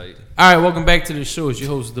All right, welcome back to the show. It's your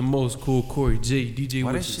host, the most cool Corey J. DJ,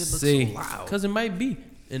 Why what that you shit look say? so loud? Because it might be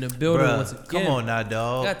in the building once again. Come on now,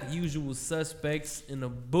 dog. Got the usual suspects in the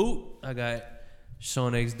boot. I got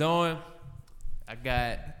Sean X Dawn. I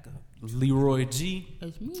got Leroy G.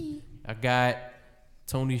 It's me. I got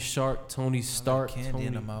Tony Shark, Tony Stark, candy Tony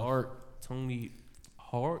in the mouth. Hart, Tony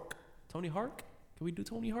Hark. Tony Hark? Can we do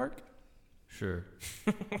Tony Hark? Sure.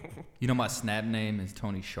 You know my snap name is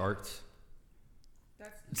Tony Sharks. I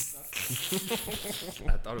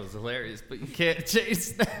thought it was hilarious, but you can't change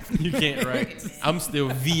snap. You can't, right? I'm still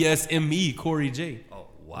VSME, Corey J. Oh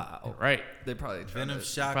wow! Right. They probably Venom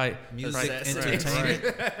Shock Probably- Music probably-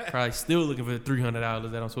 Entertainment. Probably still looking for the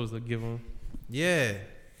 $300 that I'm supposed to give him. Yeah.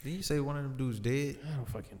 Didn't you say one of them dudes dead? I don't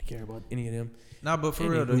fucking care about any of them. Nah, but for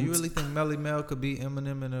Any real though, you hoots. really think Melly Mel could beat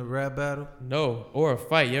Eminem in a rap battle? No, or a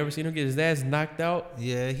fight. You ever seen him get his ass knocked out?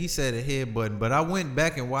 Yeah, he said a headbutting, but I went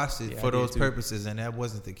back and watched it Yeah, I for did those too. purposes, and that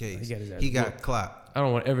wasn't the case. He got his ass He got whooped. clocked. I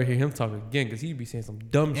don't want to ever hear him talk again because he'd be saying some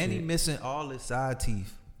dumb And he shit. missing all his side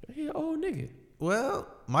teeth. He an old nigga. Well,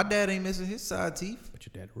 my dad ain't missing his side teeth. But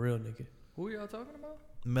your dad a real nigga. Who are y'all talking about?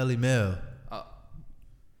 Melly Mel.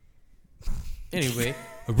 Anyway,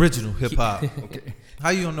 Original hip hop. Okay. How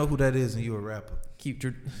you don't know who that is and you a rapper? keep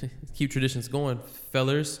traditions going,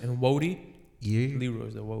 fellers and Wody. Yeah.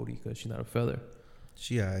 Leroy's a Wody because she's not a feller.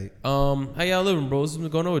 She alright. How y'all living, bro? What's been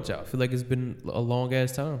going on with y'all? I feel like it's been a long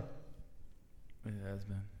ass time. It has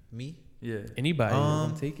been. Me? Yeah. Anybody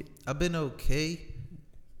gonna take it? I've been okay.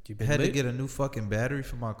 You been Had lit? to get a new fucking battery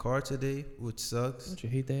for my car today, which sucks. Don't you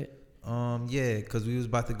hate that? Yeah, cause we was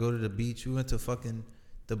about to go to the beach. We went to fucking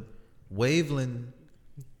the Waveland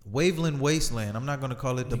Wasteland. I'm not gonna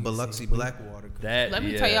call it the Biloxi Blackwater. That. Let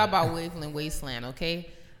me yeah. tell y'all about Waveland Wasteland, okay?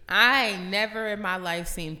 I ain't never in my life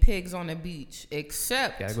seen pigs on the beach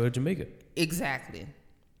except Gotta go to Jamaica. exactly.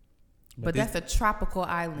 But But this- that's a tropical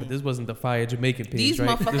island. But this wasn't the fire Jamaican pigs, These right?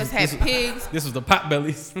 motherfuckers had pigs. This was the pot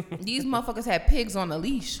bellies. These motherfuckers had pigs on a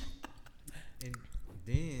leash. And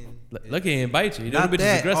then Look, he didn't bite you. You know not the bitch is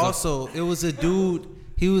that. aggressive. Also, it was a dude.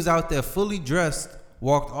 He was out there fully dressed,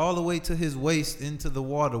 walked all the way to his waist into the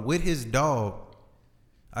water with his dog.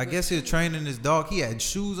 I guess he was training his dog. He had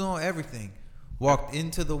shoes on, everything. Walked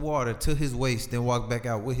into the water to his waist, then walked back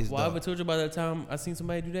out with his Well, I ever dog. told you about that time I seen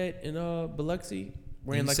somebody do that in Biloxi?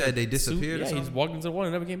 Wearing You like said a they disappeared suit. or Yeah, he just something? walked into the water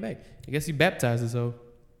and never came back. I guess he baptized himself.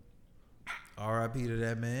 R.I.P. to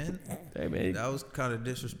that man. Hey man, That was kind of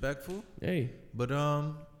disrespectful. hey, But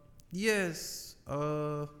yes.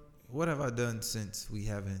 What have I done since we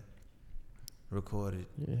haven't recorded?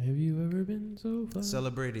 have you ever been so far?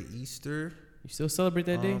 Celebrated Easter. You still celebrate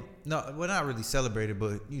that day? No, well, not really celebrated,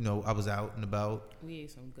 but I was out and about. We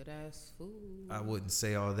ate some good ass food. I wouldn't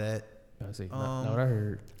say all that. I say, not what I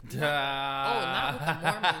heard. Oh, not with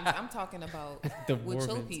the Mormons. I'm talking about The with your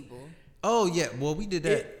Mormons. people. Oh yeah, well we did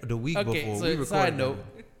that the week Okay, before. so We recorded. side note,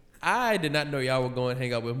 that. I did not know y'all were going to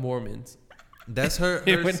hang out with Mormons. That's her.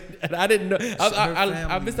 And I didn't know. I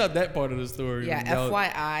family. missed out that part of the story. Yeah, Y'all-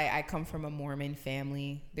 FYI, I come from a Mormon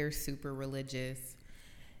family. They're super religious.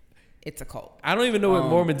 It's a cult. I don't even know what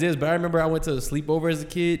Mormons is, but I remember I went to a sleepover as a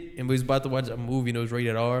kid and we was about to watch a movie and it was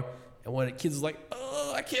rated R. And one of the kids was like,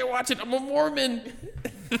 "Oh, I can't watch it. I'm a Mormon."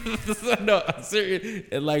 No, I'm serious.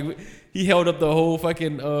 And like he held up the whole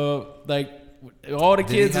fucking like all the Did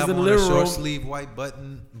he kids have was in the on a living short room. sleeve white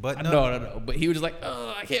button up? No. But he was just like,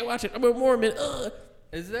 "Oh, I can't watch it. I'm a Mormon."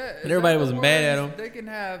 Is that? And everybody that was the mad at Mormons? him. They can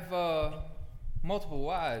have multiple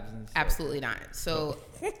wives and stuff. Absolutely not. So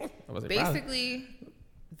I was like, "Wow." basically,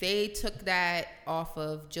 they took that off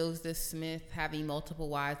of Joseph Smith having multiple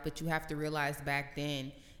wives, but you have to realize back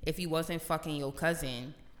then, if you wasn't fucking your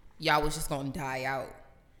cousin, y'all was just gonna die out.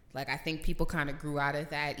 Like, I think people kind of grew out of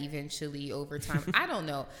that eventually over time. I don't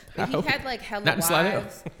know. But he had like hella Not in Slidell.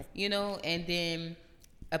 wives, and then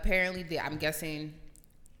apparently I'm guessing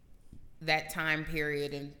that time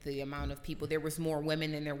period and the amount of people, there was more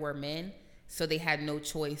women than there were men. So they had no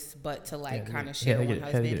choice but to like kind of share one Had to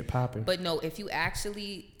husband. get it popping. But no, if you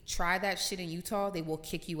actually try that shit in Utah, they will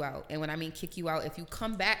kick you out. And when I mean kick you out, if you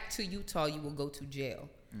come back to Utah, you will go to jail.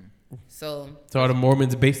 So So are the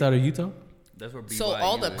Mormons based out of Utah? That's where BYU so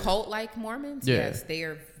all the is. cult-like Mormons, Yeah. yes, they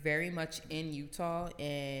are very much in Utah,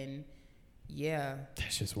 and yeah,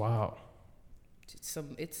 That's just wild.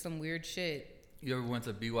 it's some weird shit. You ever went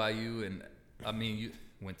to BYU and you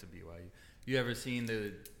went to BYU. You ever seen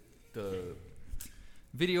the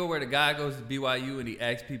video where the guy goes to BYU and he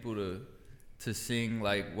asks people to sing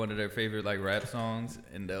like one of their favorite like rap songs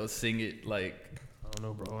and they'll sing it like don't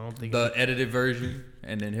know, bro. I don't think The edited version,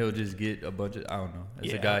 and then he'll just get a bunch of, I don't know.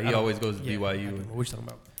 As a guy, he always goes to BYU What and you talking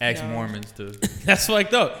about? asks No. Mormons to. That's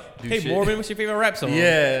fucked up. Do Hey, shit. Mormon, what's your favorite rap song?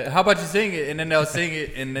 Yeah, how about you sing it, and then they'll sing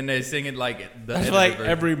it, and then they sing it like the I edited feel like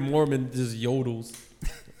version. every Mormon just yodels. I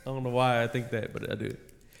don't know why I think that, but I do.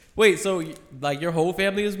 Wait, so like your whole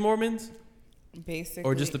family is Mormons, Basically,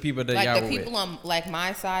 or just the people that like y'all the were people with? on like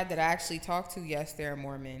my side that I actually talked to? Yes, they're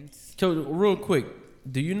Mormons. So real quick,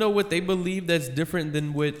 do you know what they believe that's different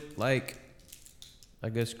than what like I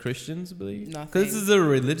guess Christians believe? Nothing. Because this is a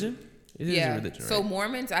religion. It is a Yeah. religion, right? So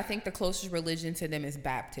Mormons, I think the closest religion to them is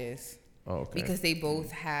Baptist. oh, okay. Because they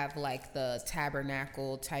both have like the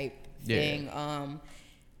tabernacle type Yeah. thing.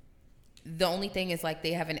 The only thing is like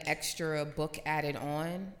they have an extra book added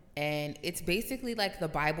on, and it's basically like the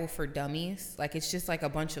Bible for dummies. Like it's just like a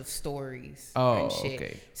bunch of stories Oh, and shit.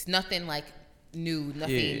 okay. It's nothing like new,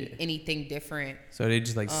 nothing Yeah. anything different. So they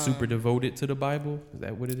just like super devoted to the Bible. Is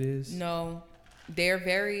that what it is? No, they're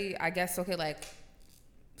very, I guess, okay, like,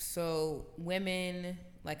 so women,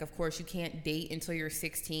 like, of course, you can't date until you're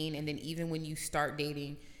 16. And then even when you start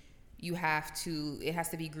dating, it has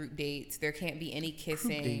to be group dates. There can't be any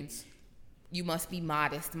kissing. dates. You must be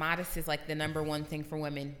modest. Modest is like the number one thing for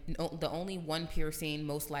women. No, the only one piercing,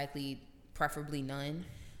 most likely, preferably none.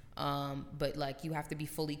 But like you have to be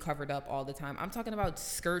fully covered up all the time. I'm talking about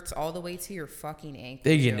skirts all the way to your fucking ankles.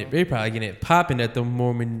 They getting yo. it. They probably getting it popping at the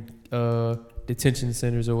Mormon detention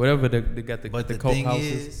centers or whatever. They got the But the cult thing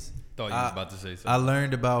houses. is, Thought you was about to say I something.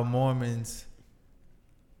 learned about Mormons.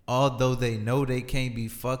 Although they know they can't be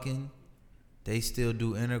fucking, they still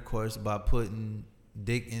do intercourse by putting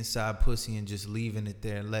dick inside pussy and just leaving it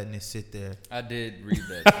there and letting it sit there. I did read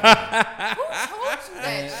that. Who told you that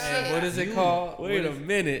And shit? what is it called? Wait a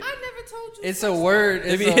minute. I never told you. It's such a word.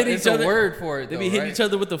 They It's, be a, hitting it's each a other- word for it. They Though, be hitting right? each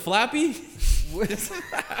other with the floppy?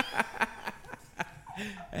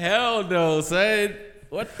 Hell no, son.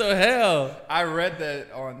 What the hell? I read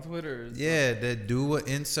that on Twitter. Yeah, that dude will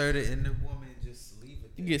insert it in the woman and just leave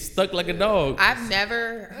it You there. get stuck like a dog. I've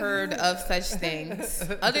never heard of such things.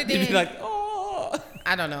 Other You than be like, oh.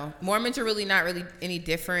 I don't know. Mormons are really not really any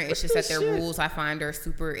different. It's just that their Shit. rules I find are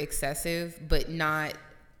super excessive, but not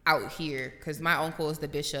out here. Because my uncle is the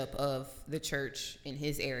bishop of the church in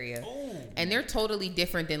his area, and they're totally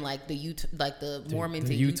different than like the Mormons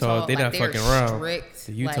the in Utah, Utah. they like, not they're fucking around. strict.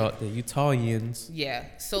 The Utah, like, the Utahians. yeah.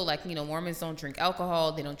 So like Mormons don't drink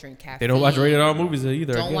alcohol. They don't drink caffeine. They don't watch rated R movies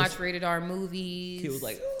either. I Don't guess. watch rated R movies. He was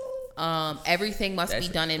like, Everything must That's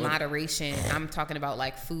be done in funny. moderation. I'm talking about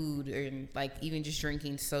like food and like even just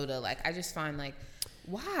drinking soda. Like I just find like,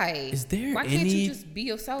 why? Is there why can't any- you just be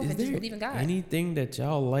yourself is and just there believe in God? anything that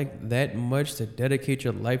y'all like that much to dedicate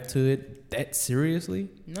your life to it that seriously?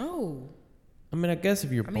 No. I mean, I guess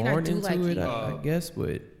if you're I mean, I born do into like it, eating. I guess,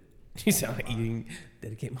 but you sound like eating,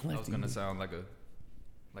 dedicate my I life was to gonna eating. sound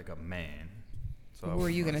like a man. So I What were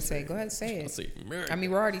was you gonna gonna say? Go ahead, and say I'll it. say American. I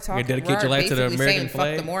mean, we're already talking. dedicate we're your life to the basically American saying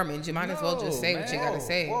flag? fuck the Mormons. You might as well just say what you gotta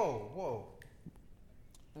say. Whoa.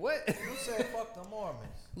 What? Who said fuck the Mormons?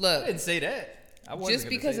 I Look, didn't say that. I wasn't just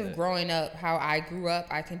gonna because say of that. growing up, how I grew up,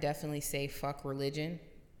 I can definitely say fuck religion.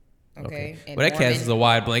 Okay. And Well, that Mormon- casts a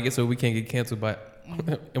wide blanket, so we can't get canceled by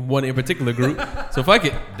one in particular group. So fuck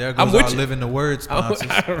it. There I'm goes with our you. living the word sponsors.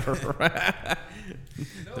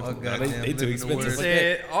 They All goddamn too living the expensive. He word.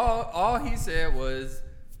 said all he said was,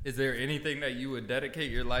 "Is there anything that you would dedicate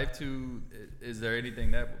your life to? Is there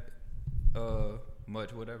anything that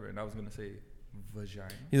much whatever?" And I was gonna say vagina.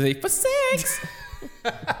 He's like, for sex.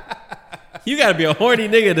 You gotta be a horny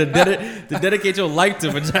nigga to dedicate your life to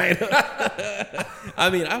vagina. I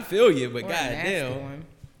mean, I feel you, but Or a nasty goddamn. one.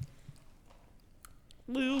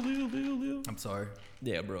 Lil. I'm sorry.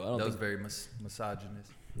 Yeah, bro. That I was don't, very misogynist.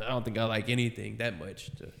 think, I don't think I like anything that much.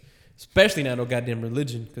 Especially not no goddamn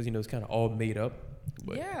religion, because, you know, it's kind of all made up.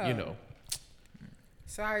 But, Yeah. you know.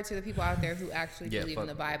 Sorry to the people out there who actually believe in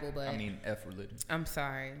the Bible, but I mean, F religion. I'm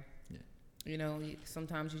sorry. Yeah. You know,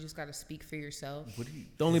 sometimes you just got to speak for yourself. What do you?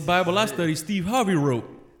 The only Bible I study, Steve Harvey wrote.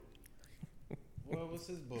 What was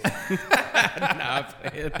his book? Nah, I'm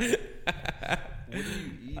playing. What are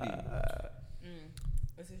you eating?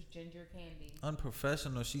 This is ginger candy.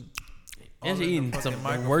 Unprofessional. She. And all she in the eating fucking some of the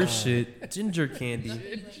microphone. worst shit. Ginger candy.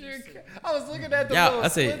 I was looking at the Y'all, little I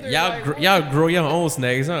said, slither, y'all, like, y'all grow your own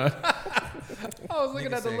snacks, huh? I was looking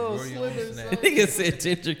Nigga at the said, little grow your own slithers. snack. Nigga said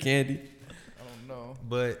ginger candy. I don't know.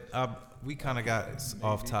 But we kind of got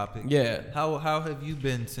off topic. Yeah. How have you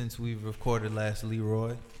been since we recorded last,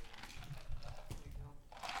 Leroy?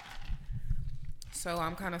 So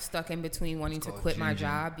I'm kind of stuck in between wanting to called quit my ginger.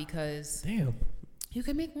 job because Damn. you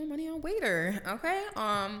can make more money on waiter. Okay.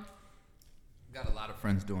 Got a lot of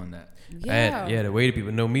friends doing that. Yeah. The way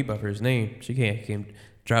people know me by first name. She came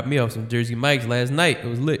drop me off some Jersey Mike's last night. It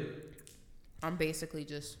was lit. I'm basically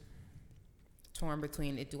just torn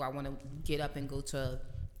between it. Do I want to get up and go to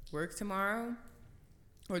work tomorrow?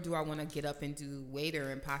 Or do I want to get up and do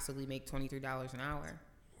waiter and possibly make $23 an hour?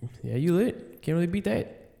 Yeah, you lit. Can't really beat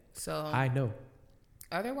that. So I know.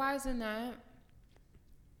 otherwise than that, I'm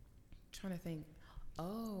trying to think.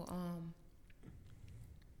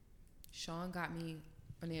 Sean got me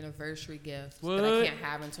an anniversary gift that I What? can't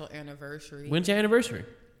have until anniversary. When's your anniversary?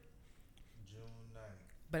 June 9th.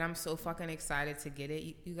 But I'm so fucking excited to get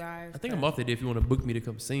it, you guys. I think I'm off that day if you want to book me to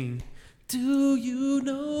come sing. Do you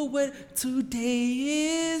know what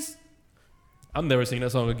today is? I'm never singing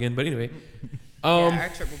that song again, but anyway. Yeah, our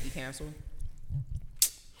trip will be canceled.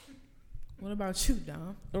 What about you,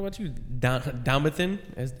 Dom? What about you, Domathan,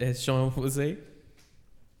 as Sean would say?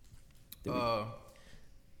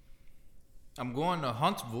 I'm going to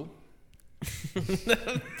Huntsville.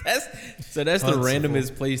 That's the Huntsville.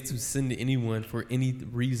 randomest place to send anyone for any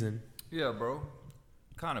reason. Yeah, bro.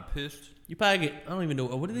 Kind of pissed. You probably get, I don't even know,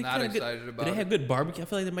 what do they Not kinda excited get? about Do they it. have good barbecue? I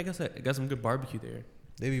feel like they got some good barbecue there.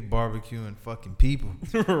 They be barbecuing fucking people.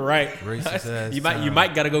 Right. Racist ass you time.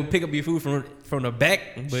 might gotta go pick up your food from the back,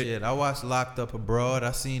 but Shit, I watched Locked Up Abroad.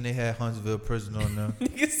 I seen they had Huntsville prison on there.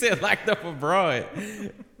 nigga said locked up abroad.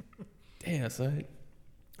 Damn, son.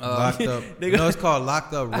 Locked Up. You know, it's called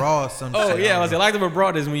Locked Up Raw or some Oh shit. yeah, I was locked up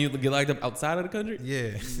abroad is when you get locked up outside of the country.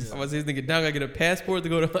 Yeah. I was saying, nigga, now I gotta get a passport to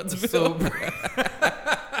go to Huntsville.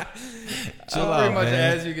 Chill Pretty out, much,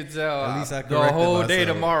 man. as you can tell, At least I the corrected whole day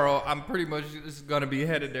myself. tomorrow, I'm pretty much just gonna be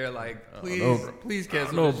headed there. Like, please, no, bro. please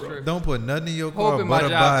cancel No, this bro. trip. Don't put nothing in your car Hoping but my a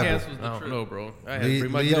job Bible. cancels I the don't trip. know, bro. I had Leave,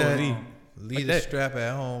 pretty much leave done that, with me. leave Like the that. strap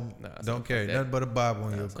at home. Nah, something Don't like carry that. nothing but a Bible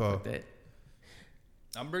in your Something car. like that.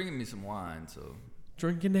 I'm bringing me some wine, so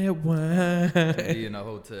Drinking that wine. be in a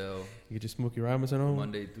hotel You get your Smokey Robinson on.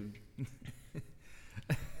 Monday through.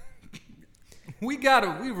 We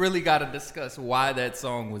really gotta discuss why that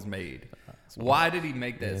song was made. Why did he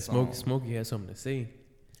make that Yeah, song? Smokey had something to say.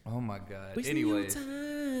 Oh my god. Wasting your Anyway,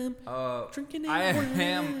 time. Drinking that I wine.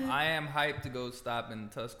 am hyped to go stop in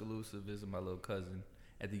Tuscaloosa, visit my little cousin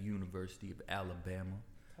at the University of Alabama.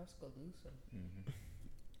 Tuscaloosa.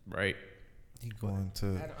 Right. He going to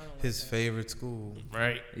don't his favorite school.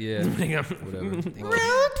 Right. Yeah, whatever.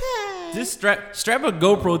 Just strap a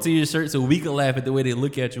GoPro to your shirt so we can laugh at the way they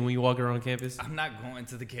look at you when you walk around campus. I'm not going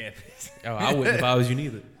to the campus. Oh, I wouldn't if I was you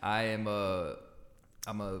neither. I'm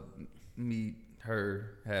a meet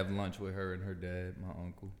her, have lunch with her and her dad, my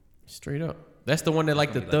uncle. Straight up. That's the one that like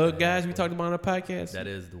the Something like thug that. guys we talked about on the podcast. That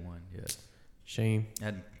is the one, yes. Shame. I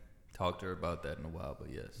hadn't talked to her about that in a while, but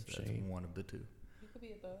yes, that's Shame. one of the two. You could be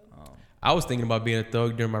a thug. I was thinking about being a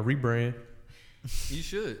thug during my rebrand. You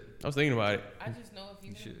should. I was thinking about it. I just know if you're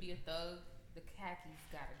You gonna should. be a thug, the khakis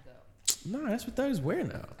gotta go. No, that's what thugs wear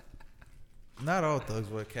now. Not all thugs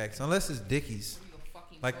wear khakis, unless it's Dickies, You a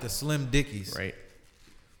fucking like the thug. Slim Dickies. Right.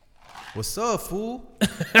 What's up, fool?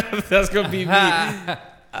 That's gonna be me.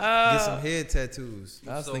 Get some head tattoos.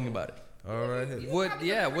 I was thinking about it. All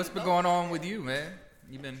right. What's been going on with you, man?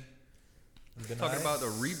 You've been talking about the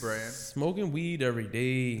rebrand. Smoking weed every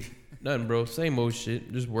day. Nothing, bro. Same old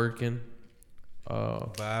shit. Just working.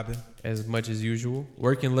 Vibing. As much as usual.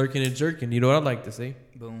 Working, lurking, and jerking. You know what I like to say.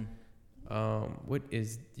 Boom. What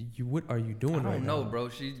are you doing I right don't know, now? bro.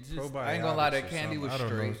 She just. Probiotics I ain't gonna lie, or that candy something. was I don't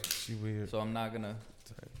know. straight. She weird. So I'm not gonna.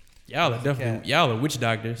 Y'all are That's a definitely cat. y'all are witch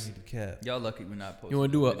doctors. Need the cat. Y'all lucky we're not posting. You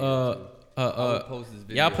wanna do the video, too. I would a post this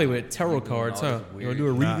video. y'all play with You tarot doing cards, all huh? this You wanna do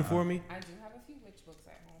a weird- reading Nah. for me? I do have a few witch books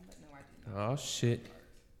at home, but no, I do not. Oh shit.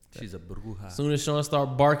 She's a bruja. As soon as Sean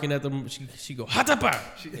start barking at them, she go hatapa.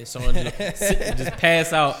 And Sean just sit and just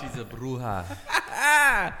pass out. She's a bruja.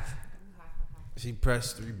 She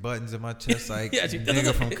pressed 3 buttons in my chest like Yeah, she-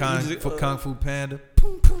 nigga from Just- Kung Fu Panda.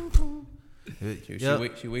 Boom, boom, boom.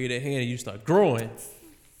 Yep. She waved that hand and you start growing.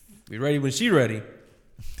 Be ready when she ready.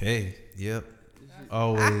 Hey, yep.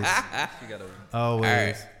 Always. She got a.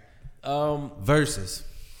 Always. Versus.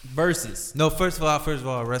 Versus. No, first of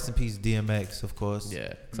all, rest in peace, DMX, of course.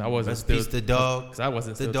 Yeah, because I wasn't Rest in still peace, the dog. Because I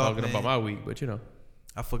wasn't The still dog talking about man. my week, but you know,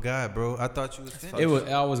 I forgot, bro. I thought you was finished. it was.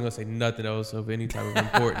 I wasn't gonna say nothing else of any type of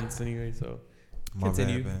importance anyway. So My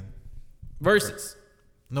continue. bad, man. versus.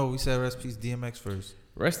 No, we said rest in peace, DMX first.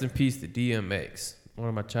 Rest in peace to DMX, one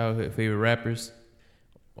of my childhood favorite rappers.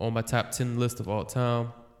 On my top 10 list of all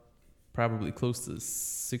time, probably close to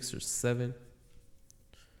 6 or 7.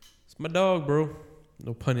 It's my dog, bro.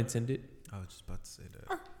 No pun intended. I was just about to say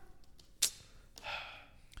that.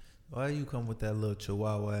 Why you come with that little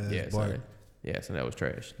chihuahua ass Yeah, bark? sorry. Yeah, so that was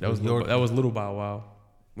trash. That was That was Little Bow Wow.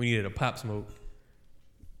 We needed a Pop Smoke.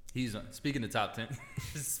 He's speaking of top 10.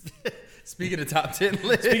 Speaking of top 10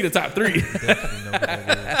 list. Speaking of top 3. Definitely know what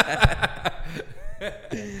that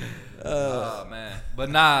is. Oh man, but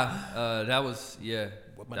nah, that was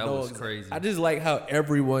My that was dogs. crazy. I just like how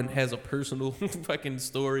everyone has a personal fucking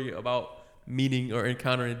story about meeting or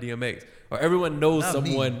encountering DMX, or everyone knows Not me.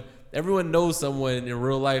 someone. Everyone knows someone in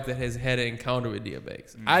real life that has had an encounter with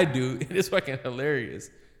DMX. I do. And it's fucking hilarious,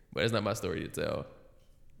 but it's not my story to tell.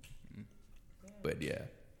 But yeah,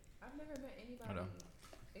 I've never met anybody know.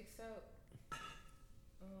 except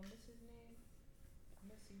what's his name?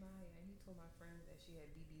 Missy Maya. He told my friend that she had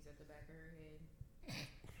BBs at the back of her head.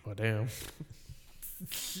 well, damn.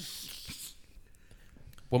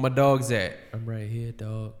 Where my dog's at? I'm right here,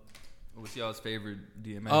 dog. What's y'all's favorite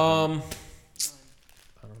DMX?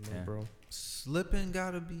 I don't know, Yeah. bro. Slipping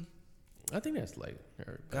gotta be. I think that's like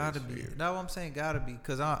Gotta be. That's what I'm saying. Gotta be.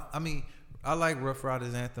 Cause I mean, I like Rough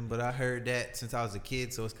Riders Anthem, but I heard that since I was a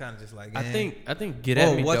kid, so it's kind of just like. I think Get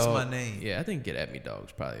Whoa, At Me what's Dog. my name? Yeah, I think Get At Me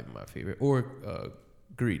Dog's probably my favorite, or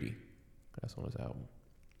Greedy. That's on his album.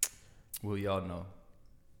 Well, y'all know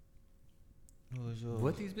What was yours?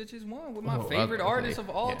 what these bitches want with my Oh, favorite okay. artist of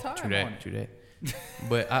all Yeah, time. True that. on it. True that.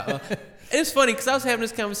 But it's funny because I was having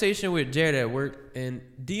this conversation with Jared at work, and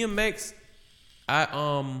DMX. I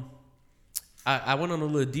went on a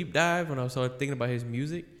little deep dive when I started thinking about his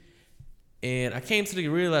music, and I came to the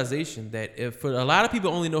realization that if for a lot of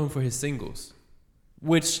people only know him for his singles,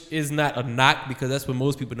 which is not a knock because that's what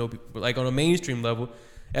most people know. Like on a mainstream level,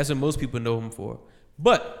 that's what most people know him for.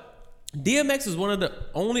 But DMX is one of the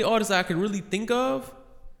only artists I could really think of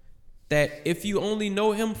that if you only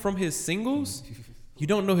know him from his singles, you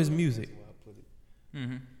don't know his music.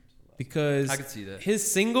 Because I could see that. his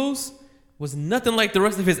singles was nothing like the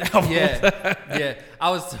rest of his albums. Yeah, yeah. I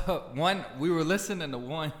was we were listening to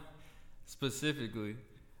one specifically,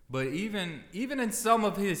 but even in some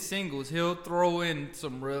of his singles, he'll throw in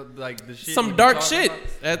some real like the shit. he Some be dark talking shit.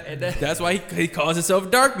 about. That's why he calls himself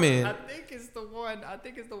Dark I Man. think it's the one. I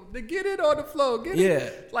think it's the get it on the floor. Get Yeah.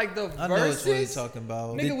 it. Like the I know what you're verses. talking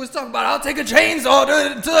about. Nigga was talking about I'll take a chainsaw to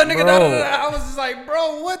a nigga. Bro. Da, da, da. I was just like,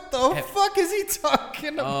 bro, what the fuck is he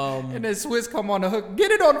talking about? And then Swiss come on the hook. Get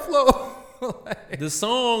it on the floor. Like, The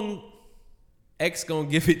song X Gonna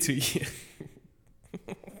Give It To You.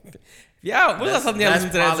 Yeah, when's the last time y'all that's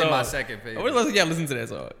listened to that probably song? my second favorite. When's the last time y'all listened to that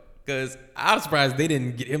song? Because I'm surprised they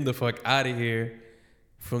didn't get him the fuck out of here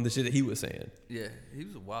from the shit that he was saying. Yeah, he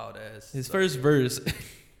was a wild ass. His first verse,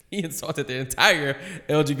 he insulted the entire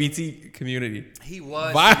LGBT community. He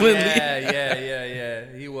was Violently.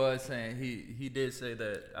 Yeah. He was saying he did say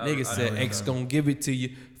that. Nigga said know X gonna give it to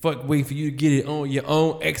you. Fuck waiting for you to get it on your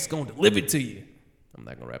own. X gonna deliver it to you. I'm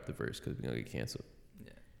not gonna rap the verse because we're gonna get canceled.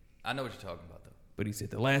 Yeah. I know what you're talking about though. But he said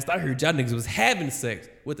the last I heard y'all niggas was having sex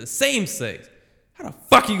with the same sex. How the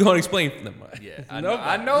fuck you gonna explain? Never mind. Yeah, I know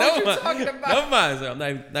what you're talking about. Never mind. So I'm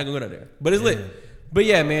not gonna go there. But it's lit. But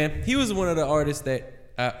yeah, man, he was one of the artists that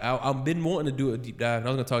I've been wanting to do a deep dive, and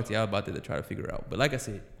I was gonna talk to y'all about that to try to figure it out. But like I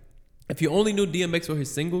said, if you only knew DMX for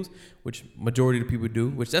his singles, which majority of the people do,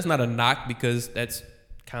 which that's not a knock because that's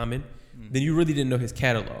common, then you really didn't know his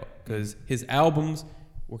catalog because his albums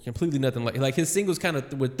were completely nothing like his singles kind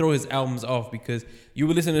of would throw his albums off because you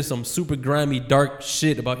would listen to some super grimy dark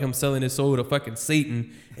shit about him selling his soul to fucking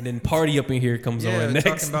Satan, and then Party Up in Here comes Yeah, on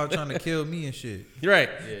talking next. about trying to kill me and shit. You're right.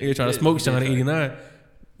 Yeah, You're trying to he smoke did. Sean He in did. 89.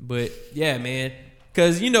 But yeah, man.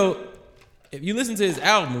 Because, if you listen to his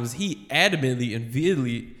albums, he adamantly and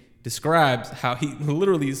vividly describes how he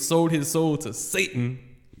literally sold his soul to Satan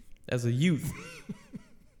as a youth.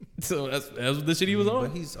 So that's the shit he was But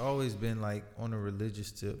on. he's always been like on a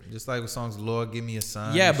religious tip, just like with songs "Lord, Give Me a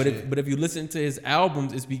Sign." Yeah, and but shit. if you listen to his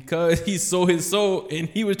albums, it's because he sold his soul and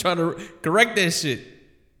he was trying to correct that shit.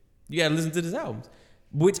 You gotta listen to his albums,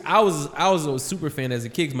 which I was a super fan as a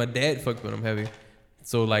kid. 'Cause my dad fucked with him heavy,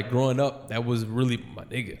 so like growing up, that was really my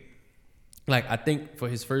nigga. Like I think for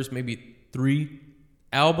his first maybe 3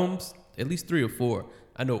 albums, at least 3 or 4,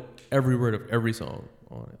 I know every word of every song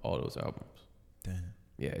on all those albums. Damn.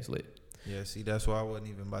 Yeah, it's lit. Yeah, see, that's why I wasn't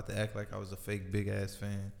even about to act like I was a fake big ass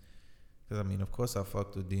fan. Because I mean, of course, I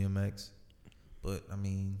fucked with DMX, but I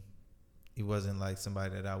mean, he wasn't like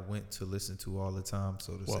somebody that I went to listen to all the time,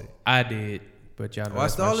 so to say. I did, but y'all know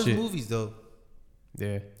Watched that's my all his shit. movies though.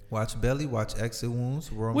 Yeah. Watch Belly, watch Exit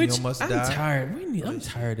Wounds, Romeo Which Must I'm Die. tired. I'm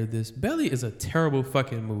tired of this. Belly is a terrible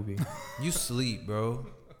fucking movie. You sleep, bro.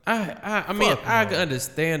 I mean, Fuck I no. can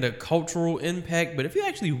understand the cultural impact, but if you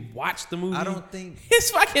actually watch the movie, I don't think.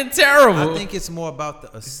 it's fucking terrible. I think it's more about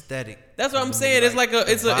the aesthetic. That's what of I'm the saying. movie, It's like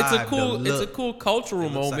the it's a vibe, cool the look. cultural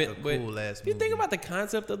It looks like moment. a But cool-ass if you think movie. about the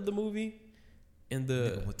concept of the movie, in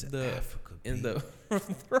Nigga went to the Africa, in the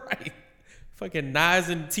right. Fucking Nas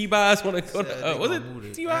and T-Boz want to go Said to they was gonna it move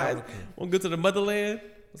to T-Boz Africa. want to go to the motherland? I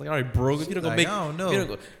was like, all right, bro, if you don't go Like, make, I don't know. if you don't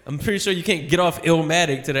go- I'm pretty sure you can't get off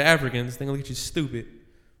Illmatic to the Africans. They gonna look at you stupid.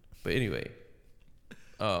 But anyway,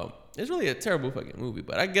 it's really a terrible fucking movie.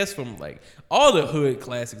 But I guess from like all the hood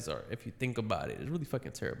classics are, if you think about it, it's really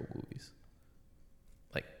fucking terrible movies.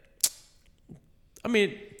 Like, I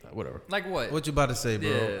mean, whatever. Like what? What you about to say, bro?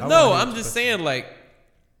 Yeah. I No, wanna hear I'm what just you- saying like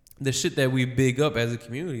the shit that we big up as a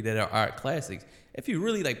community that are art classics. If you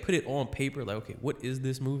really like put it on paper, like, okay, what is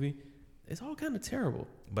this movie? It's all kind of terrible.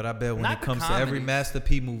 But I bet when Not it the comes to every comedy. Master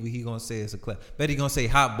P movie, he gonna say it's a class. Bet he gonna say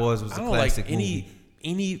Hot Boys was I a don't classic like movie.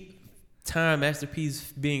 any time Master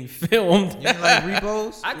P's being filmed. You ain't like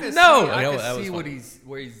Rebos? I could No. see, I That could was- that was see what funny.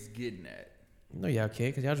 where he's getting at. No, y'all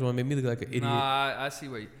can't, because y'all just want to make me look like an idiot. Nah, I see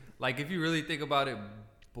where. Like if you really think about it,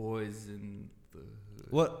 Boys in the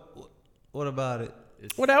Hood. What about it?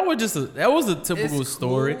 It's, Well, that was a typical It's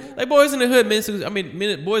story. cool. Like Boys in the Hood, Boys in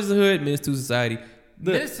the Hood, Menace to Society.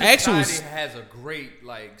 The Menace to actual Society has a great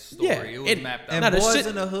like story. Yeah, it was and- mapped And out. Nah, the Boys shit-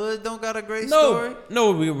 in the Hood don't got a great story.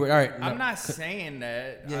 no, we were all right. No. I'm not saying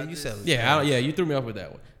that. Yeah, I you just- said it. Yeah, you threw me off with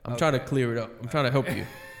that one. I'm trying to clear it up. I'm trying to help you.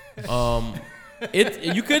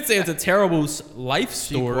 You could say it's a terrible life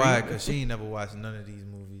She story. quiet because she ain't never watched none of these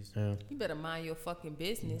movies. Yeah. You better mind your fucking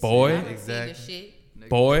business. Boy. I haven't seen Exactly. the shit.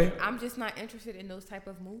 Boy, I'm just not interested in those type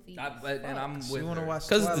of movies. And I'm with She want to her. watch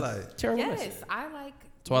because Twilight. it's terrible. Yes, I like.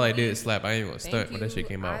 Twilight did movies- slap. I ain't gonna Thank stunt when that you. shit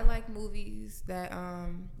came I out. like movies that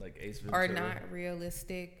Like Ace are Ventura. not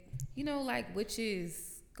realistic. You know, like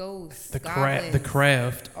witches, ghosts, The craft. The goblins,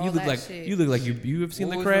 Craft. all You look that like shit. you look like you ever seen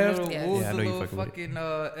What The was Craft? little, Yes. What was Yeah, I the know you little fucking with fucking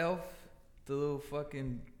elf? The little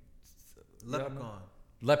fucking Leprechaun.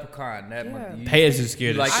 leprechaun. That Yeah. one. Payas is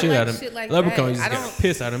scared like- the I shit like out of shit me. like Leprechaun that. used to I get don't- the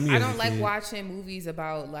piss out of me. I as a don't like kid. watching movies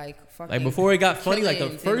about like fucking Like before it got funny, like the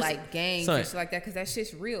killings first and, like gangs son, and shit like that, because that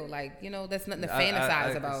shit's real. Like that's nothing to I fantasize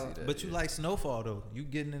can about. see that, But you yeah. like Snowfall though. You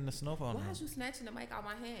getting in the Snowfall Why now. is you snatching the mic out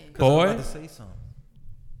my hand? 'Cause I'm Boy. about to say something.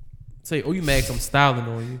 say, "Oh, you mad? 'Cause I'm styling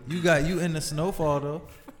on you." You in the Snowfall though.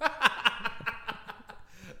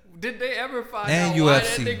 Did they ever find And out why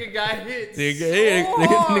UFC. that nigga got hit?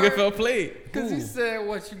 Nigga felt played. Because he said,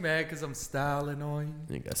 "What you mad? Because I'm styling on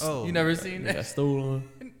you." Nigga, Oh. You never seen nigga that? stole on.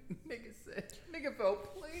 Nigga said, "Nigga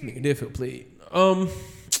felt played." Nigga did feel played.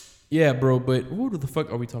 Yeah, bro. But who the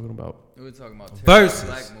fuck are we talking about? We were talking about Versus.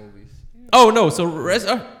 black movies. Oh no, so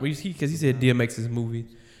because he said DMX's movie.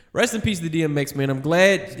 Rest in peace to DMX, man. I'm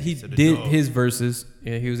glad he To the did dog. his verses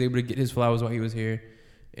and he was able to get his flowers while he was here,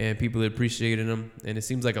 and people appreciated him. And it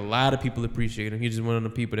seems like a lot of people appreciate him. He's just one of the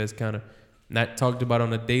people that's kind of not talked about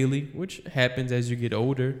on a daily, which happens as you get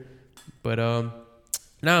older. But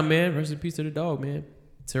nah, man. Rest in peace to the dog, man.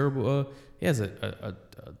 Terrible. He has a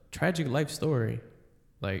tragic life story.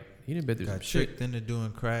 Like he didn't been through some Got shit. tricked into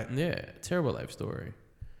doing crack. Yeah, terrible life story.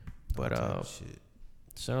 But All type of shit.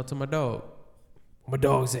 shout out to my dog. Where my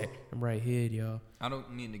dog's at? I'm right here, y'all. I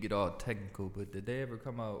don't mean to get all technical, but did they ever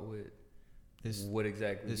come out with It's what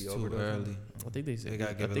exactly it's the too overdose was? early. I think they said. They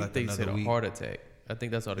gotta I give it think like they said another a week. heart attack. I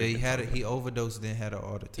think that's all They they. had it. He overdosed, then had a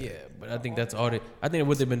heart attack. Yeah, but I think that's all they. I think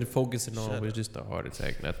what they've been focusing on Shut was up. just the heart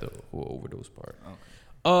attack, not the whole overdose part.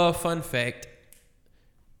 Okay. Fun fact.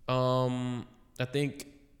 I think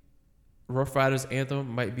Rough Riders Anthem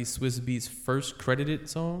might be Swiss Beats' first credited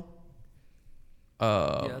song.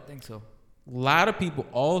 Yeah, I think so. A lot of people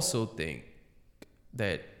also think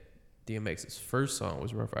that DMX's first song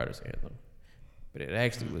was Rough Riders Anthem, but it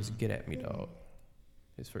actually was Get At Me Dog,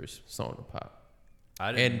 his first song to pop.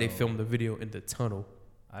 I didn't And they know- filmed the video in the tunnel.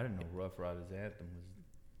 I didn't know Rough Riders Anthem was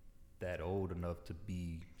that old enough to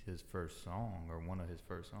be his first song or one of his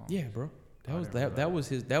first songs. Yeah, bro. I That was didn't that. That realize. was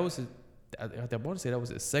his. I want to say that was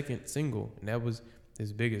his second single, and that was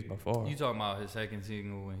his biggest by far. You talking about his second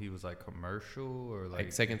single when he was like commercial or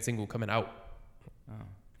Like second single coming out. Oh.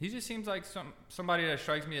 He just seems like somebody that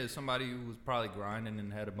strikes me as somebody who was probably grinding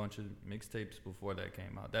and had a bunch of mixtapes before that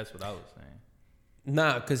came out. That's what I was saying.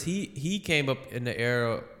 Nah, cause he came up in the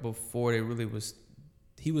era before they really was.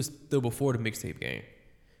 He was still before the mixtape game.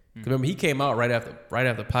 'Cause remember, he came out right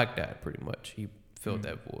after Pac died. Pretty much, he filled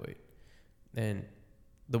that void. And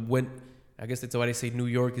I guess that's why they say New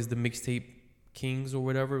York is the mixtape kings or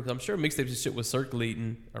whatever. 'Cause I'm sure mixtapes and shit was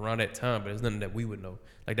circulating around that time, but it's nothing that we would know.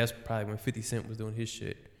 Like that's probably when 50 Cent was doing his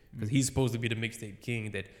shit. Because he's supposed to be the mixtape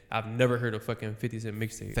king. That I've never heard a fucking 50 Cent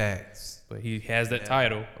mixtape. Facts. But he has that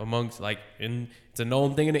title amongst it's a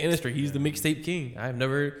known thing in the industry. He's the mixtape king. I've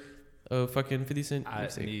never heard a fucking 50 Cent I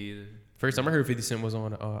mixtape. need. First time I heard 50 Cent was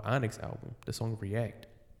on Onyx album, the song React.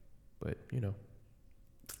 But Damn.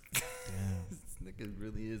 nigga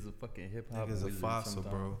really is a fucking hip hop. Nigga's a fossil,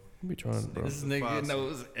 bro. I be trying, bro. This nigga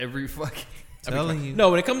knows every fucking. Telling you.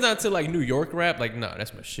 No, when it comes down to like New York rap, like nah,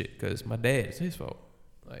 that's my shit. Cause my dad, it's his fault.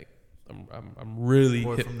 Like I'm really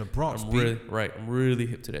Boy hip. from the Bronx, I'm B. really right. I'm really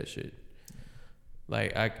hip to that shit.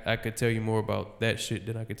 Like I could tell you more about that shit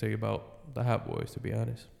than I could tell you about the Hot Boys, to be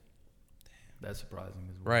honest. That's surprising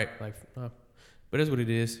as well. Right, like, but that's what it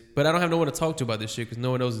is. But I don't have no one to talk to about this shit because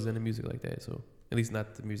no one else is into music like that. So at least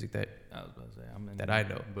not the music that I was about to say I'm in that there, I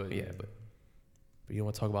know. but Yeah, but you don't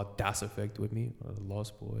want to talk about Das Effect with me or the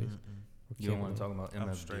Lost Boys. you don't want to talk about MF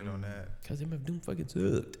I'm straight Doom. on that. Cause MF Doom fucking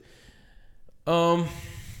sucked.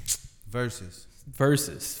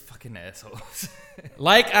 Versus. Fucking assholes.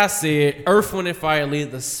 Like I said, Earth, Wind, and Fire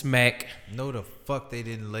laid the smack. No, the fuck they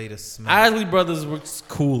didn't lay the smack. Isley Brothers was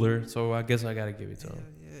cooler, so I guess I gotta give it to them.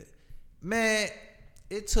 Yeah. Man,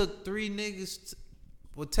 it took 3 niggas.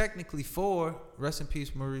 Well, technically 4. Rest in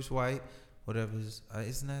peace, Maurice White. Whatever isn't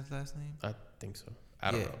that his last name? I think so.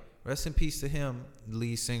 I don't know. Rest in peace to him,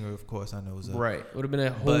 lead singer, of course. I know was up. Right, would have been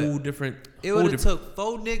a whole different. It would have took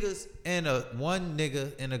 4 niggas and one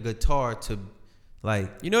nigga and a guitar to,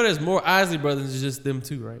 like. You know, there's more Isley Brothers than just them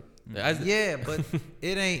two, right? Yeah, but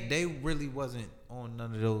it ain't. They really wasn't on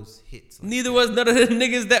none of those hits. Neither was none of the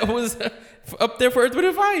niggas that was up there for Earth, Wind,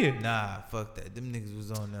 and Fire. Nah, fuck that. Them niggas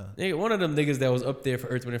was on there. Nigga, one of them niggas that was up there for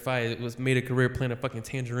Earth, Wind, and Fire was made a career playing a fucking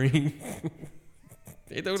tangerine.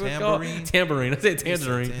 Ain't that what it's called? Tambourine? Tambourine. I said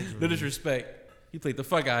tangerine. tangerine. No disrespect. He played the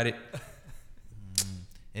fuck out of it.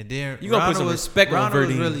 And then You gonna put some respect on Ronald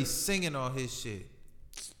was Verdine. really singing all his shit.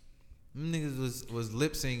 Them niggas was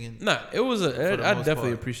lip singing. Nah, it was the I most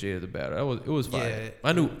definitely part. appreciated the battle. It was fire. Yeah,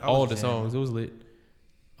 I knew I all was the jamming. songs. It was lit.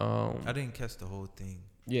 I didn't catch the whole thing.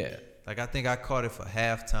 Yeah. Like I think I caught it for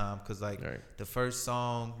halftime because like Right. the first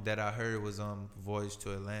song that I heard was Voyage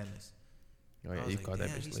to Atlantis. Oh yeah, I was you like, caught that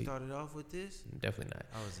damn, bitch he late. started off with this. Definitely not.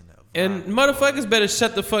 I was in that. And vibe. motherfuckers better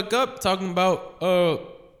shut the fuck up talking about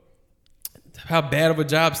how bad of a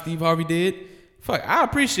job Steve Harvey did. Fuck, I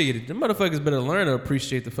appreciate it. The motherfuckers better learn to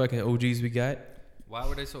appreciate the fucking OGs we got. Why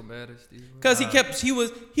were they so mad at Steve? Cause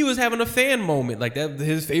he was having a fan moment like that.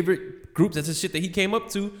 His favorite groups. That's the shit that he came up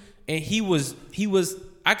to, and he was.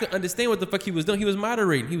 I could understand what the fuck he was doing. He was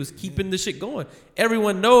moderating. He was keeping the shit going.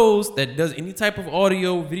 Everyone knows that does any type of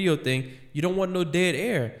audio video thing, you don't want no dead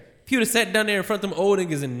air. If he would have sat down there in front of them old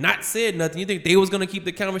niggas and not said nothing, you think they was gonna keep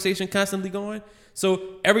the conversation constantly going?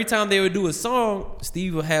 So every time they would do a song,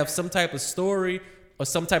 Steve would have some type of story or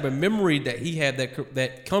some type of memory that he had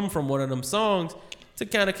that come from one of them songs to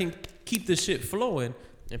kind of can keep the shit flowing,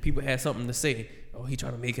 and people had something to say. Oh, he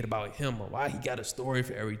trying to make it about him, or why he got a story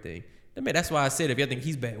for everything. I mean, that's why I said if you think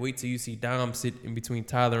he's bad, wait till you see Dom sit in between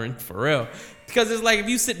Tyler and Pharrell, because it's like if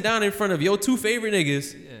you sit down in front of your 2 favorite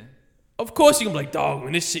niggas, Yeah. of course you gonna be like, dog,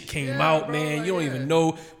 when this shit came out, bro, man, like, you don't even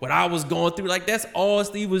know what I was going through. Like that's all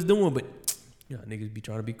Steve was doing, but you know, niggas be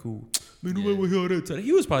trying to be cool. Man, nobody will hear all that.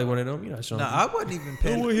 He was probably one of them. You know, Sean. Nah, I wasn't even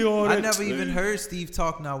paying. wanna hear all I that never even shit. heard Steve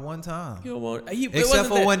talk not one time. You don't want, it Except wasn't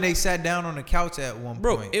for that- when they sat down on the couch at one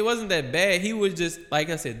Bro, point. it wasn't that bad. He was just like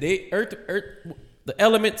I said. The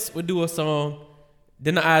Elements would do a song,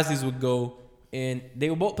 then the Isleys would go, and they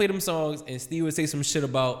would both play them songs, and Steve would say some shit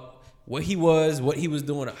about what he was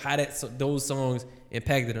doing, or how those songs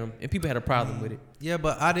impacted him, and people had a problem with it. Yeah,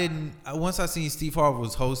 but I didn't. Once I seen Steve Harvey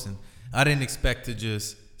was hosting, I didn't expect to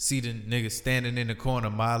just see the nigga standing in the corner,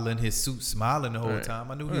 modeling his suit, smiling the whole Right. time.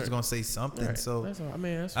 I knew he was Right. gonna say something, Right. so That's all, I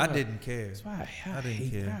mean, that's I why- didn't care. That's why I didn't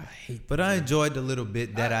hate, care. I hate. But I enjoyed the little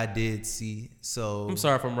bit that I did see. So I'm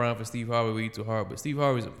sorry if I'm wrong for Steve Harvey. We eat too hard, but Steve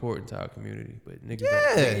Harvey's important to our community. But niggas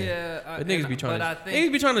Yeah. don't. Yeah. But niggas be trying but I to. think,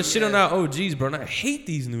 Niggas be trying to shit on yeah. our OGs, bro. And I hate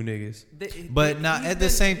these new niggas. But now, He's at the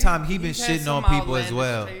same time, he been he's had shitting some on people as outlandish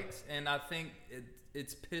well. takes, and I think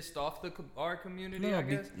it's pissed off our community. No, I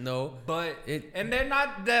guess. no. But It- and they're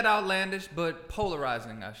not that outlandish, but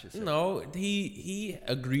polarizing, I should say. No, he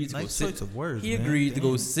agreed to go Nice sit. choice of words, He man. agreed to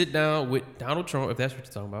go Damn. sit down with Donald Trump, if that's what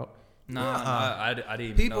you're talking about. Nah, I didn't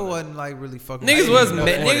even People know that. wasn't like really fucking. Niggas with was him mad,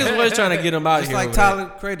 before niggas that. was trying to get him out Just here. like over Tyler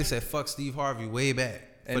Creator said, "Fuck Steve Harvey" way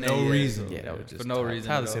back for And no then, yeah, reason. that. Yeah, that was just For no reason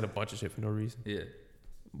Tyler at all. said a bunch of shit for no reason. Yeah.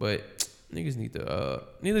 But niggas need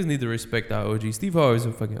to respect our OG. Steve Harvey's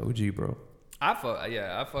a fucking OG, bro. I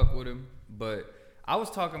fuck with him, but I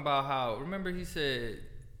was talking about how, remember he said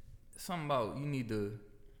something about you need to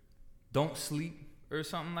don't sleep or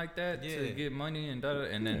something like that Yeah. to get money and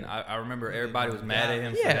and then I remember everybody was mad at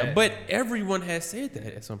him. for Yeah, that. but everyone has said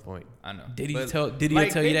that at some point. I know. Did he But, tell you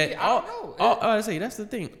like, tell you maybe- that? I don't know. I say that's the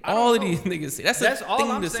thing. I don't All of know. these niggas say that's That's the all thing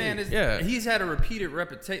I'm to saying say. is yeah. he's had a repeated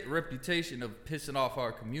reputation of pissing off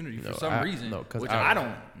our community for No, some reason, no, 'cause which our- I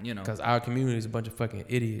don't, Because our community is a bunch of fucking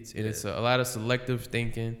idiots, and it's a lot of selective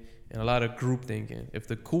thinking and a lot of group thinking. If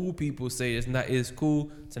the cool people say it's cool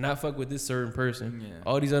to not fuck with this certain person, Yeah.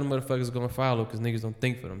 all these other motherfuckers are gonna follow because niggas don't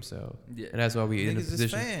think for themselves. Yeah. And that's why we in a Niggas is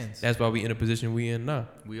position. fans. That's why we in a position we in now,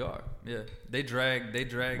 We are, yeah. They drag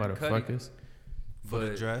Cudi, motherfuckers. For the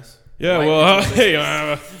but dress. Yeah, White well, people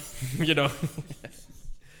hey, you know,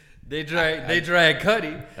 they drag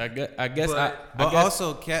Cudi. I guess But- But guess-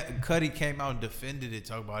 also, Cudi came out and defended it,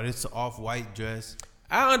 talking about it's an off-white dress.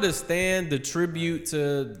 I understand the tribute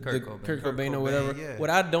to Kurt Cobain. Kurt Kurt Cobain or Cobain, whatever. yeah. What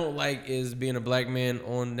I don't like is being a black man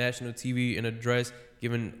on national TV in a dress,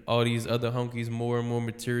 giving all these other hunkies more and more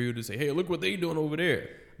material to say, "Hey, look what they doing over there."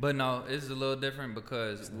 But no, it's a little different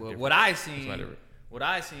because what different. I It's not seen, different. what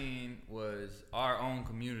I seen was our own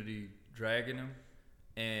community dragging him,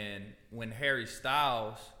 and when Harry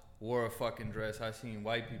Styles wore a fucking dress, I seen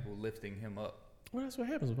white people lifting him up. Well, that's what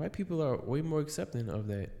happens. White people are way more accepting of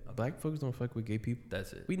that. Black folks don't fuck with gay people.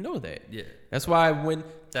 That's it. We know that. Yeah, That's why when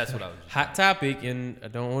that's what I was. hot topic, and I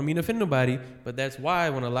don't want me to offend nobody, but that's why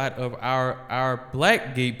when a lot of our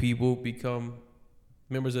black gay people become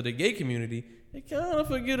members of the gay community, they kind of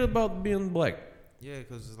forget about being black. Yeah,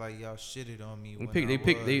 because it's like y'all shitted on me. They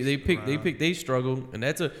pick they struggle, and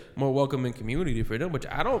that's a more welcoming community for them. Which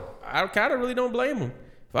I kind of really don't blame them.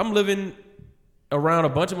 If I'm living around a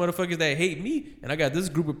bunch of motherfuckers that hate me, and I got this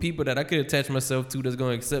group of people that I could attach myself to that's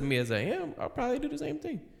gonna accept me as I am, I'll probably do the same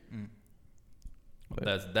thing.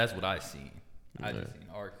 That's what I seen. I Yeah. just seen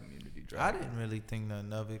our community I drag. didn't really think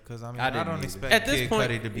nothing of it because I mean I I, didn't don't either. expect At this Kid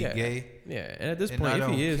point, Cudi to be yeah. gay, Yeah, and at this and point, I if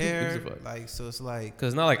don't he is, who care. gives a fuck? Like so, it's like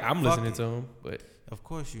Because not like I'm Fuck listening it. to him, but of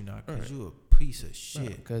course you not because Right. you a piece of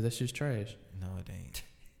shit. because that's just trash. No, it ain't.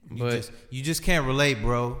 But- You just can't relate,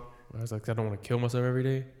 bro. I was like, I don't want to kill myself every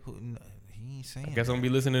day. No, he ain't saying. I guess I'm gonna be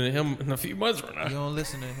listening to him in a few months from now. You don't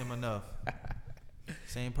listen to him enough.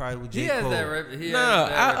 Same probably with He J. has Cole. that, he Nah, has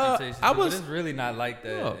that I reputation. I too, but was- it's really not like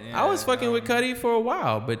that. No, Yeah, I was fucking with um, Cudi for a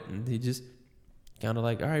while, but he just kind of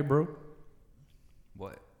like, all right, bro.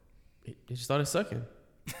 What? It just started sucking.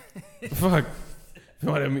 Fuck. You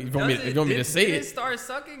want me, to say did it? it start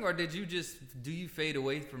sucking, or do you fade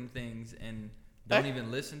away from things and don't That- even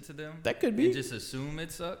listen to them? that could be. And just assume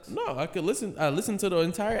it sucks. No, I could listen. I listened to the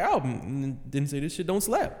entire album and didn't say this shit don't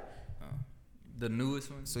slap. The newest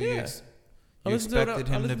one. So Yeah. I you listened to it,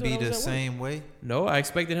 expected I him to listened to be it, I the was at work. same way? No, I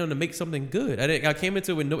expected him to make something good. I came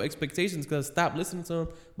into it with no expectations because I stopped listening to him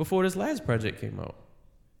before this last project came out.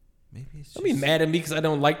 Maybe it's Don't be mad at me because I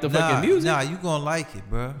don't like the nah, fucking music. Nah, you gonna like it,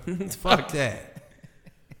 bro. Fuck. Fuck that.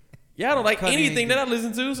 Yeah, I don't like Cudi anything ain't that I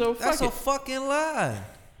listen to, so That's fuck a it. fucking lie.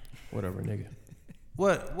 Whatever, nigga.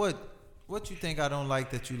 What you think I don't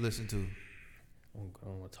like that you listen to? I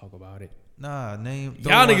don't want to talk about it. Nah, name.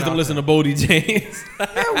 Y'all niggas don't listen to Bodie James.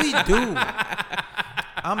 Yeah, we do.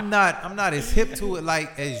 I'm not as hip to it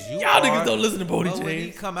like as you Y'all are. niggas don't listen to Bodie But when he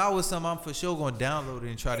James. come out with something, I'm for sure gonna download it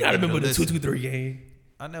and try to You gotta get him to remember the listen. 223 game.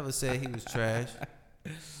 I never said he was trash.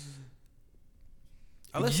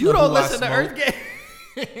 I listen You to don't Who I listen to Smoke. Earth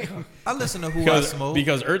Gang. I listen to Who I Smoke.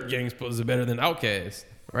 Because Earth Gang's supposed to be better than Outkast,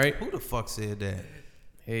 right? Who the fuck said that?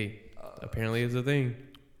 Hey, apparently it's a thing.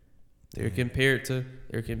 They're compared to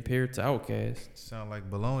Outkast. Sound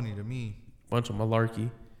like baloney to me. Bunch of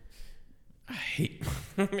malarkey. I hate.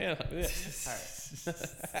 Man,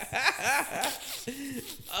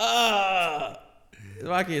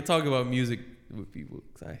 I can't talk about music with people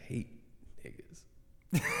because I hate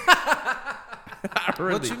niggas. I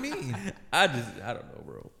really, What you mean? I don't know,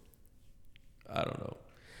 bro. I don't know.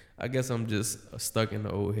 I guess I'm just stuck in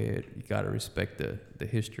the old head. You gotta respect the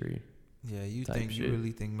history. Yeah, you Type think shit. you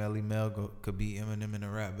really think Melly Mel could beat Eminem in a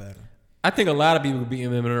rap battle? I think a lot of people could beat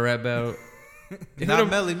Eminem in a rap battle. Not Eminem-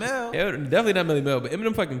 Melly Mel. Yeah, definitely not Melly Mel, but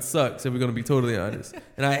Eminem fucking sucks if we're gonna be totally honest.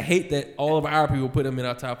 And I hate that all of our people put him in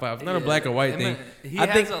our top five. It's not a black or white thing. He I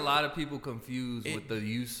has think a lot of people confused with the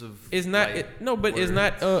use of. it's not. like, It's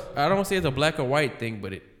not. I don't say it's a black or white thing,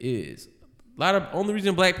 but it is. A lot of only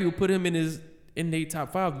reason black people put him in their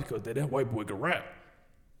top five is because that white boy can rap.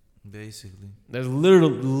 Basically. That's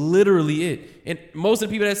literally it. And most of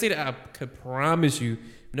the people that say that, I could promise you,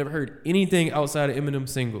 never heard anything outside of Eminem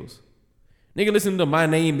singles. Nigga, listen to My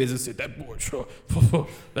Name Is and said that boy, sure,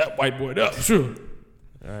 that white boy, that sure.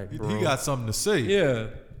 All right, bro. He got something to say. Yeah.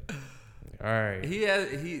 All right. He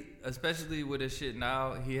especially with his shit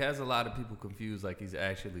now, he has a lot of people confused like he's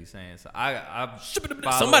actually saying. So I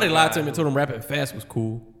Somebody lied to him and told him rapping fast was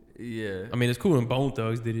cool. Yeah. I mean, it's cool when Bone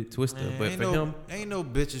Thugs did it, Twista, Man, but for him, ain't no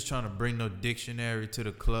bitches trying to bring no dictionary to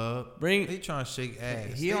the club. They trying to shake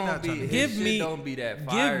ass. He They don't not be trying to Give his me- shit don't be that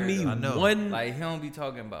fire. give me I know. one. like he don't be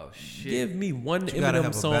talking about shit. Give me one You gotta Eminem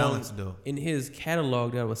have a balance, song though. in his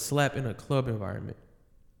catalog that would slap in a club environment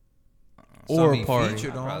or Something a he party.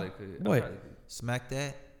 featured I on. probably could. What? I probably could. Smack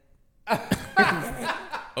that.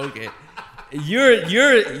 Okay, you're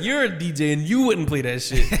a DJ and you wouldn't play that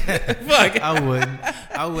shit. Fuck. I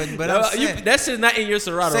wouldn't. But No, I'm saying, that shit's not in your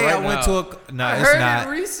Serato say right I went now. to a. No, I it's heard not. it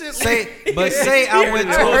recently. Say I went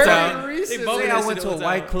to I Old heard Town. it recently. They Say bumping I that went shit to a all the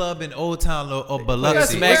white time. club in Old Town or They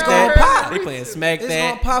Biloxi. smack It's that. gonna pop. They playing smack It's that.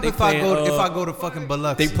 gonna pop They if I go playing, if I go to fucking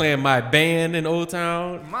Biloxi. They playing my band in Old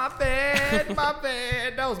Town. My bad, my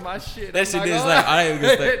bad. That was my shit. That I'm shit not is gonna like lie. I ain't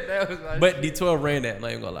even gonna say. That was my But shit. D12 ran that. I'm not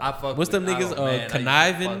even gonna lie. I fuck What's them with- niggas? oh, man, I used to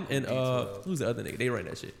Conniving fuck with and D12. who's the other nigga? They ran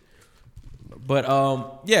that shit. But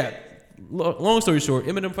yeah. Long story short,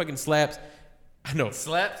 Eminem fucking slaps. I know.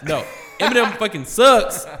 Slaps? No, Eminem fucking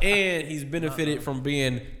sucks, and he's benefited from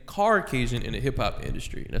being Caucasian in the hip hop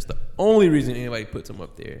industry. And that's the only reason anybody puts him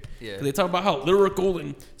up there. Yeah. 'Cause they talk about how lyrical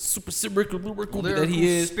and super lyrical that he Lyrical,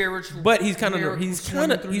 is. spiritual, But he's kind of miracle, he's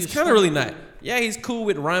kind of 23 really not. Yeah, he's cool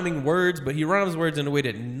with rhyming words, but he rhymes words in a way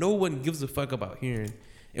that no one gives a fuck about hearing.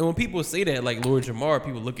 And when people say that, like Lord Jamar,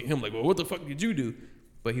 people look at him like, "Well, what the fuck did you do?"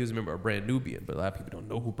 But he was a member of Brand Nubian. But a lot of people don't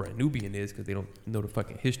know who Brand Nubian is because they don't know the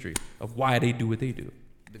fucking history of why they do what they do.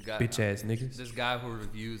 The guy, Bitch ass niggas. This guy who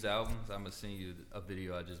reviews albums, I'm gonna send you a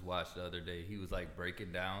video I just watched the other day. He was like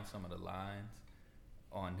breaking down some of the lines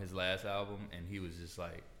on his last album, and he was just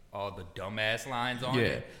like all the dumbass lines on Yeah.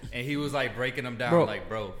 it, and he was like breaking them down, Bro, like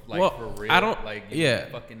bro, like well, for real, I don't- like you yeah.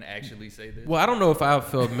 fucking actually say this. Well, I don't know if I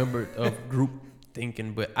felt a member of group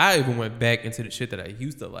thinking, but I even went back into the shit that I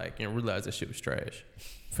used to like and realized that shit was trash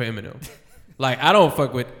for Eminem. Like, I don't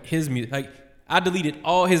fuck with his music. Like, I deleted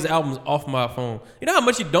all his albums off my phone. You know how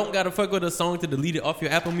much you don't gotta fuck with a song to delete it off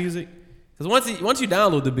your Apple Music? Because once you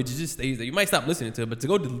download the bitch, it just stays there. You might stop listening to it, but to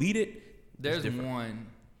go delete it, There's different. one,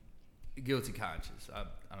 Guilty Conscience.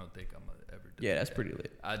 I don't think I'm gonna ever. yeah, that's pretty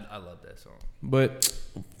lit. I love that song. But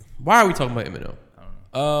why are we talking about Eminem? I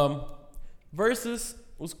don't know. Versus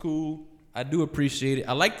was cool. I do appreciate it.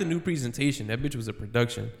 I like the new presentation. That bitch was a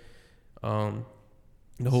production.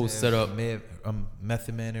 The whole setup.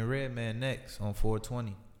 Method Man and Redman next on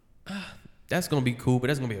 420. That's gonna be cool, but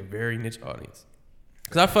that's gonna be a very niche audience.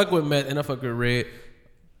 Cause I fuck with Meth and I fuck with Red.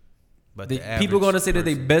 But The, the average people gonna say that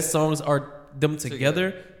person- their best songs are them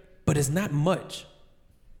together, Together. but it's not much.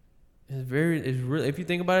 It's really. If you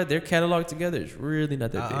think about it, their catalog together is really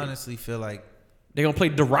not that I big. honestly feel like They're gonna play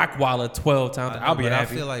The Rockwilder 12 times. I'll be but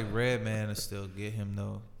happy. I feel like Redman will still get him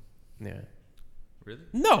though. yeah. Really?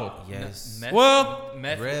 No. Yes. Meth, Well,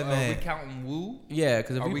 Meth, Redman. we counting Woo? Yeah,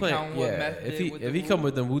 because if Are we we play, counting what yeah, Meth if did he with if the he come Wu?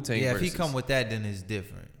 with the Wu Tang, Yeah, if he come with that, then it's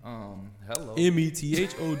different. Hello.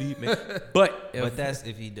 METHOD, man. But But that's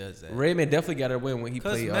if he does that. Rayman definitely got to win when he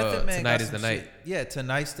Because play Method Man Tonight got Is the some Night. shit. Yeah,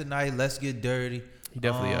 tonight's the night. Let's get dirty. He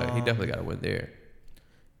definitely got to win there.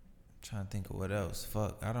 Trying to think of what else.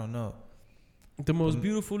 Fuck, I don't know. The most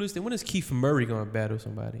beautifulest thing. When is Keith Murray gonna battle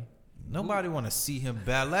somebody? Nobody want to see him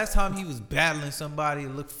battle. Last time he was battling somebody, it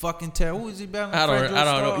looked fucking terrible. Who was he battling? I don't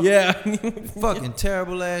Fredro know. Yeah. Fucking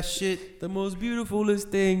terrible ass shit. The most beautifulest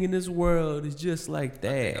thing in this world is just like I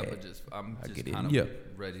think that. I'm I just get it. kind of Yeah.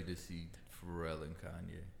 ready to see Pharrell and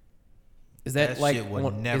Kanye. Is that, That like shit would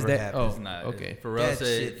one, never is that, happen. Oh, It's not. okay. Pharrell That said.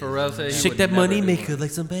 shit Pharrell is said. he Shake would that never money do maker it. like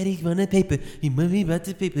somebody on the paper. He money about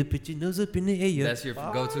the paper. Put your nose up in the air. That's your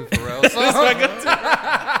go-to Pharrell song. That's my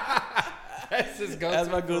go-to. That's his go-to. That's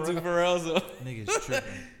my go-to Pharrell song. Niggas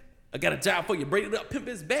tripping. I got a job for you. Braid it up, pimp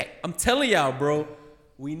his back. I'm telling y'all, bro.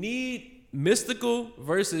 We need Mystical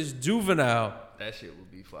versus Juvenile. That shit would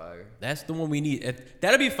be fire. That's the one we need.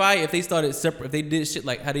 That'd be fire if they started separate. If they did shit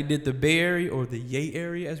like how they did the Bay Area or the Yay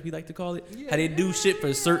Area, as we like to call it. How they do shit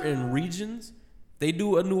for certain regions. They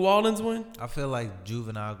do a New Orleans one. I feel like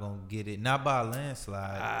Juvenile gonna get it, not by a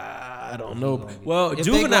landslide. I don't know. Well, If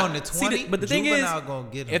Juvenile. they going to 20, see, but the thing is, Juvenile gonna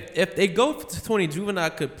get him. if they go to 20,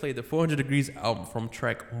 Juvenile could play the 400 Degrees album from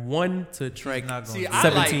track 1 to track not gonna See, get I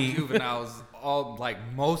 17. like Juvenile's all like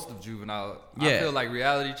most of Juvenile. I Yeah. feel like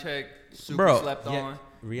Reality Check super Bro, slept yeah. on.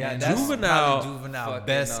 That's Juvenile- probably Juvenile fucking,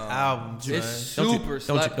 best album, son. It's super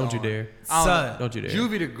slept don't you on. dare. Son. Don't you dare.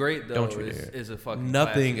 Juvie the Great though Don't you is, dare. is a fucking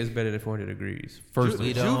Nothing classic. is better than 400 Degrees. First We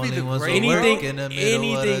of the all. Juvie only the ones great. who work Anything- in the middle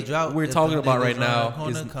of the anything drought. we're If talking the about niggas right now round the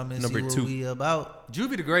corner, is come and number see what 2. we about.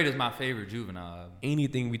 Juvie the Great is my favorite Juvenile album.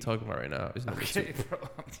 Anything we talking about right now is number 2. Okay, bro,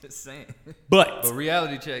 I'm just saying. But But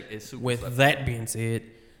Reality Check is super. with slept that being said,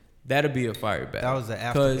 that'll be a fire battle. That was the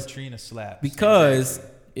after 'Cause- Katrina slap. because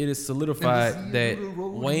it is solidified Never see that you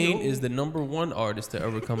rodeo. Wayne is the number 1 artist to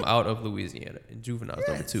ever come out of Louisiana, and Juvenile is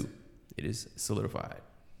number Yes. 2. It is solidified.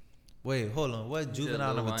 Wait, hold on. What said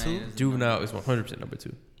Juvenile Lil number Wayne 2? is- Juvenile is 100% number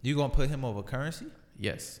 2. You gonna put him over Currency?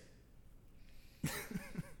 Yes.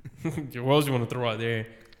 What else you want to throw out there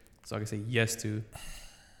so I can say yes to?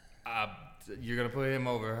 You're gonna put him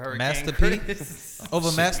over Hurricane Master P? Chris? Over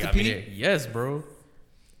Shit, Master got me P? there. Yes, bro.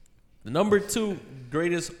 The number 2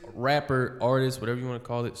 greatest rapper, artist, whatever you want to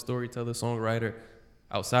call it, storyteller, songwriter,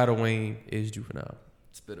 outside of Wayne is Juvenile.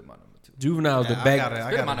 Spit him my number 2. Juvenile is the Yeah, back. I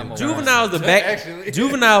Spit him my gotta number do one. Juvenile is the Actually. back.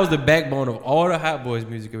 Juvenile is the backbone of all the Hot Boys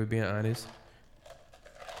music. If we're being honest,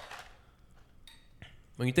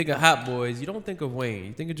 when you think of Hot Boys, you don't think of Wayne.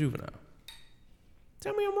 You think of Juvenile.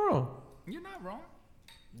 Tell me I'm wrong. You're not wrong.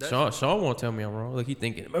 Sean won't tell me I'm wrong. Like he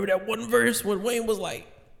thinking. Remember that one verse when Wayne was like,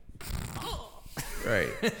 right?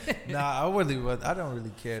 Nah, I don't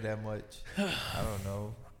really care that much. I don't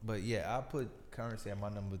know. But yeah, I put Currency at my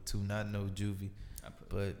number 2, not no Juvie.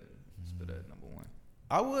 But Spit at number 1.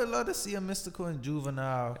 I would love to see a Mystical and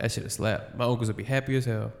Juvenile. That shit a slap. My uncles would be happy as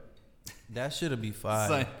hell. That should be fire.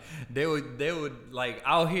 Son, they would like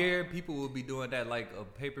out here. People would be doing that like a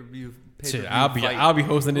pay-per-view. Shit, I'll be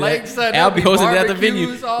hosting it. Like, son, I'll there'll be be hosting it at the venue.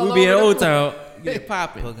 barbecues all We'll be in over the Old Town. Get it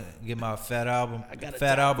popping. Get my Fat Album, I got a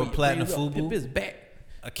Fat job Album for you. Platinum Please up. Pimp Fubu. his back.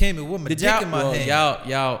 I came in with my Did dick y'all, in my well, hand.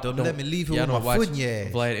 y'all Don't let me leave here y'all with don't my watch foot in your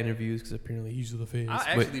ass. Vlad interviews because apparently he's the face.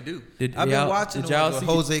 I But actually do. I've been watching Did the y'all ones see?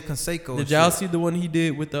 with Jose Canseco. Did y'all see the one he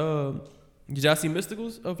did with Did y'all see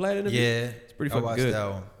Mysticals of Vlad interview? Yeah, it's pretty I fucking watched good. that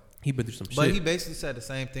one. He been through some But shit. he basically said the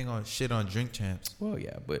same thing on Drink Champs. Well,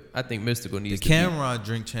 yeah, but I think Mystical The needs to Cameron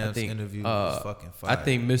Drink be, Champs interview was fucking fire. I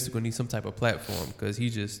think Mystical needs some type of platform because he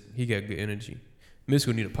got good energy.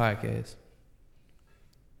 Mystical need a podcast.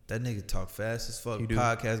 that nigga talk fast as fuck. He do.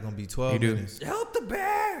 Podcast gonna be 12 He do. minutes. Help the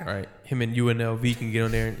bear. All right, him and UNLV can get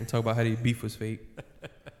on there and talk about how the beef was fake.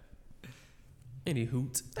 Any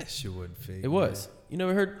hoot. That shit wasn't fake. It was. You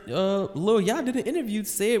never heard Lil Y'all did an interview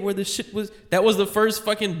say it where the shit was that was the first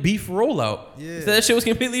fucking beef rollout. Yeah. He said that shit was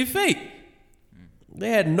completely fake. They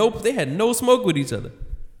had no smoke with each other.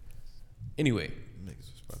 Anyway, Niggas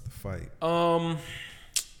was about to fight.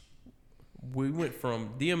 we went from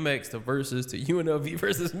DMX to Versus to UNLV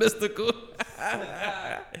versus Mystical.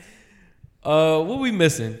 What we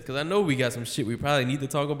missing? Because I know we got some shit we probably need to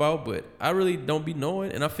talk about, but I really don't be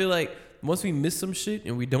knowing. And I feel like once we miss some shit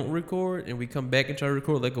and we don't record and we come back and try to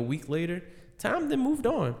record like a week later, time then moved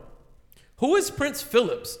on. Who is Prince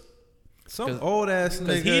Phillips? Some old ass 'Cause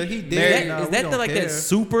nigga. He is dead that, now. is We that don't the, like care. that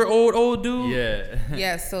super old dude? Yeah.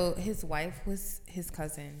 Yeah, so his wife was his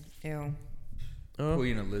cousin. Ew.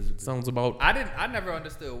 Queen Elizabeth. Sounds about I never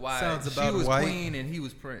understood why Sounds she about was white. queen and he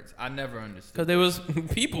was prince. I never understood. because there was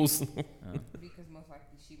people's. Because most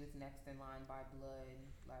likely she was next in line by blood.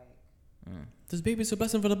 Like, This baby's a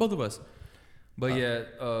blessing for the both of us. But yeah,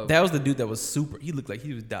 That was the dude that was super. He looked like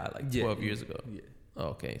he was died like 12 yeah, years ago. Yeah.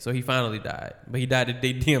 Okay, so he finally died, but he died the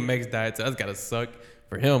day DMX died. So that's gotta suck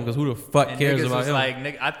for him because who the fuck And cares niggas about was him? like,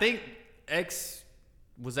 nigga, I think X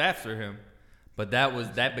was after him, but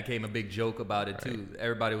that became a big joke about it too.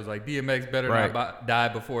 Everybody was like, DMX better Right. not die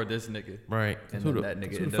before this nigga. right? And Who then the- that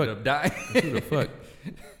nigga who the ended fuck- up dying. Who the fuck?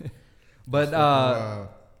 But Wow.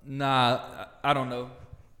 nah, I don't know.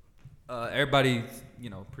 Everybody,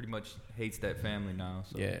 pretty much hates that family now.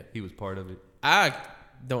 So Yeah. he was part of it. I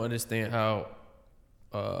don't understand how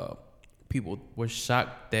people were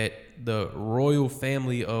shocked that the royal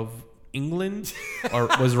family of England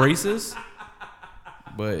was racist.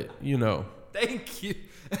 But Thank you.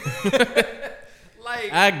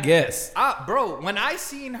 Like, I guess. bro, when I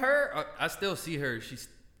seen her, I still see her. She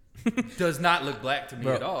does not look black to me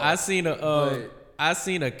Bro, at all. I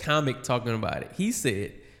seen a comic talking about it. He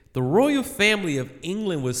said the royal family of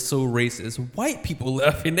England was so racist, white people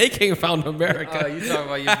left and they came found America. Oh, you talking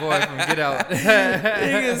about your boy from Get Out?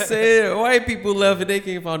 Nigga said white people left and they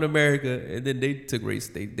came found America, and then they took race.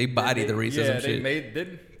 They bodied the racism Yeah, shit. they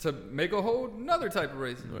made to make a whole another type of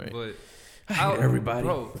racism. Right. But I hate everybody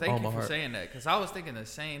bro, with thank all you my for heart. saying that because I was thinking the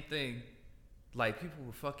same thing. Like people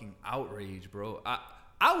were fucking outraged, bro.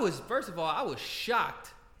 I was first of all, I was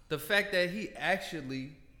shocked the fact that he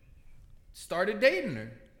actually started dating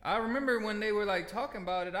her. I remember when they were like talking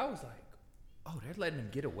about it, I was like, oh, they're letting them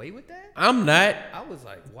get away with that? I'm not, I was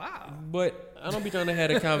like, wow. but I don't be trying to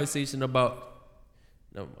have a conversation about.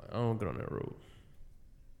 No, I don't get on that road.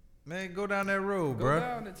 Man, go down that road, Go bro.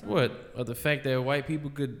 down the time. What? The fact that white people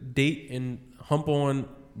could date and hump on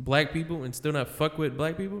black people and still not fuck with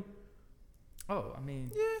black people? Oh, I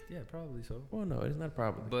mean, yeah, probably so. Well, no, it's not a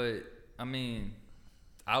problem. But I mean,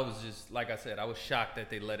 I was just like I said, I was shocked that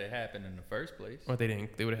they let it happen in the first place. Or they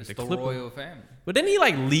didn't. They would have It's to the clip him. royal family. But didn't he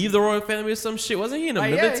like leave the royal family or some shit? Wasn't he in the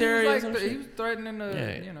military yeah, or he some was, shit? he was threatening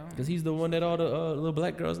to, you know. because he's the one that all the little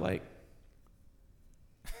black girls like.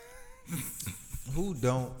 Who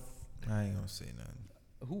don't? I ain't gonna say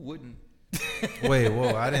nothing. Who wouldn't? Wait,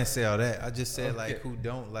 whoa! I didn't say all that. I just said like Okay. who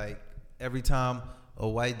don't like. Every time a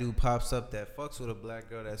white dude pops up that fucks with a black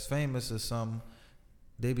girl that's famous or something,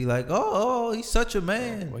 they be like, "Oh, he's such a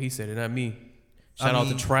man." Well, he said it, not me. Shout out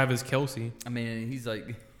mean- to Travis Kelce. I mean, he's like,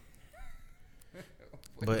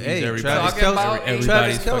 But He's hey, everybody's Travis talking about- Kelce, everybody's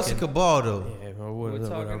Travis Kelce fucking- could ball though. Yeah, well, we're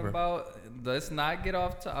talking whatever. about. Let's not get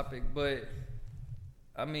off topic, but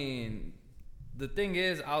I mean, the thing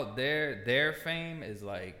is, out there, their fame is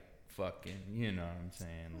like fucking. You know what I'm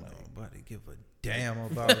saying? Like, Nobody give a damn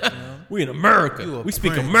about him. We in America. You a We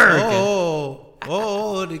speak prince. American.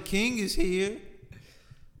 Oh, the king is here.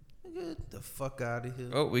 Get the fuck out of here.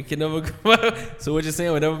 Oh, we can never go. So what you're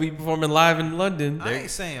saying? We'll never be performing live in London. I ain't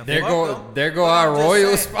saying there fuck go, them, there go but our I'm just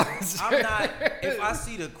royal saying, sponsor. I'm not. If I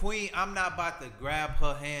see the queen, I'm not about to grab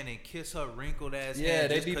her hand and kiss her wrinkled ass Yeah, hand.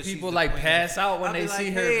 they just be 'cause she's people the like queen. pass out when I'll they be see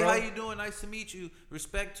like, her, hey, bro. how you doing? Nice to meet you.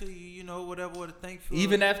 Respect to you. You know, whatever. Thanks for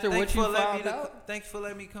Even after thanks what you for letting me found out? Thanks for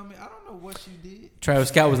letting me come in. I don't know what you did. Travis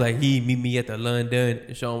Scott was like, he meet me at the London,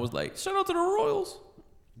 and Sean was like, shout out to the Royals.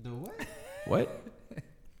 The what? What?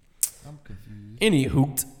 I'm confused. Any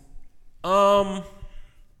hoot.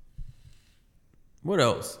 What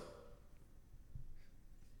else?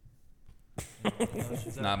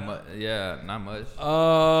 Not much. Yeah, not much.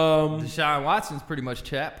 Um, Deshaun Watson's pretty much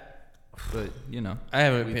chap, but you know, I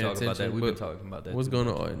haven't we been talk paying about that. attention. We've been but talking about that. What's too going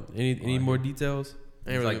much. on? Any more details?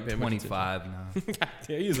 I ain't He's really like been paying much 25 now. attention.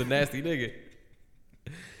 Yeah, he's a nasty nigga.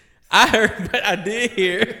 I heard, but I did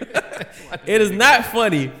hear. It is not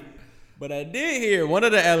funny, but I did hear one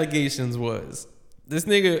of the allegations was this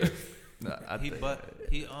nigga. Nah,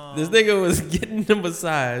 This nigga was getting a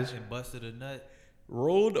massage, and busted a nut.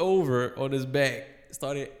 rolled over on his back,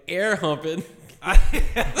 started air humping. I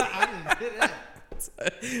didn't hear that.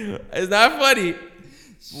 It's not funny.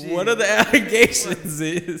 One of the allegations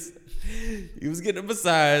is he was getting a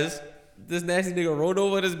massage. This nasty nigga rolled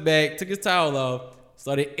over on his back, took his towel off,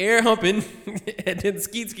 started air humping, and then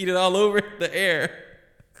skeeted all over the air.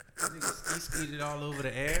 He skeeted all over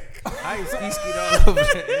the air. How you skeeted all over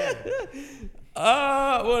the air?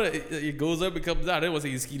 Well, it goes up and comes out. I didn't want to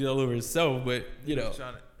say he skeeted all over himself, but you know.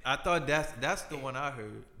 I thought that's the one I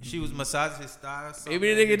heard. She was massaging his thigh or something.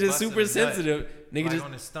 Maybe the nigga He just busted super a nut, sensitive. Nigga like just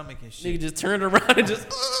on his stomach and shit. nigga just turned around and just.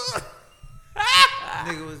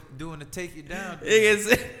 Nigga was doing to take you down.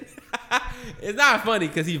 It's not funny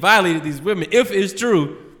because he violated these women, if it's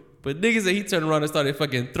true. But niggas said he turned around and started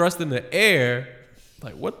fucking thrusting the air.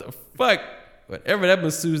 Like, what the fuck? Whatever that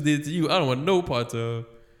masseuse did to you, I don't want no parts of.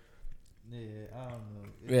 Yeah, I don't know.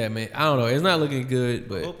 Yeah, man, I don't know. It's not looking good, I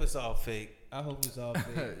but hope it's all fake. I hope it's all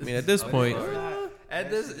fake. I mean, at this point, At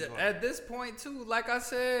this point too, like I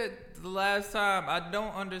said the last time, I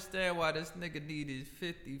don't understand why this nigga needed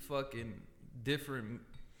 50 fucking different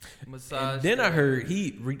massage. and then I heard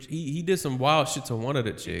he did some wild shit to one of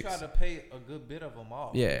the He chicks. tried to pay a good bit of them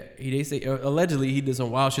off. Yeah, they say allegedly he did some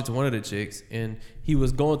wild shit to one of the chicks, and he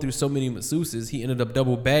was going through so many masseuses, he ended up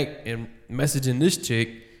double back and messaging this chick,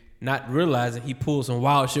 not realizing he pulled some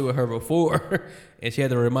wild shit with her before, and she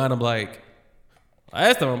had to remind him like,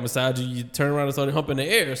 last time I massaged you, you turned around and started humping the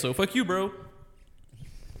air, so fuck you, bro.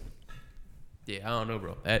 Yeah, I don't know,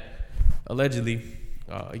 bro. That allegedly,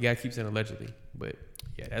 you gotta keep saying allegedly, but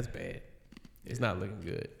yeah, that's bad. It's not looking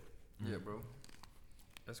good. Yeah, bro.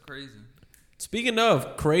 That's crazy. Speaking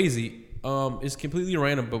of crazy, it's completely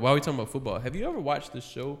random, but while we talking about football, have you ever watched this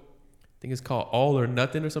show? I think it's called All or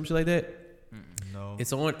Nothing or some shit like that. No.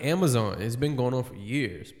 It's on Amazon. It's been going on for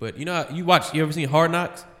years. But you know, you ever seen Hard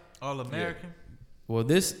Knocks? All American. Well,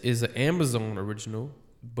 this is an Amazon original,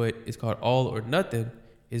 but it's called All or Nothing.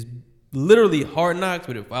 It's literally Hard Knocks,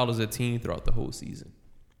 but it follows a team throughout the whole season.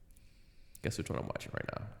 Guess which one I'm watching right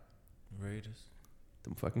now? Raiders.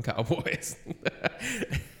 Them fucking Cowboys.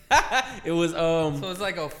 It was So it's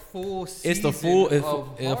like a full season. it's the full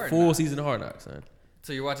of a Hard full Knocks. season of Hard Knocks, son.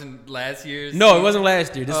 So you're watching last year's? No, it wasn't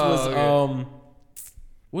last year. This Oh, was okay.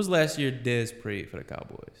 What was last year Dez prayed for the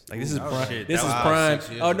Cowboys? Like this is Ooh, prime. shit, This that is was prime. 6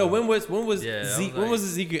 years Oh no, ago. when was Yeah, that Zeke, was when like- was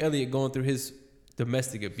Ezekiel Elliott going through his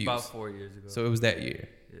domestic abuse? About 4 years ago. So it was that year.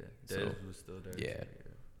 yeah, so- Dez was still there. Yeah.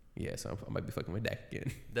 Yeah, so I might be fucking with Dak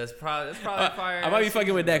again. That's probably fire. I might be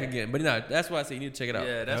fucking with Dak again, but no, that's why I say you need to check it out.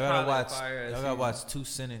 Yeah, that's Y'all gotta probably watch. fire. Y'all gotta watch 2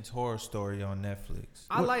 Sentence Horror Story on Netflix.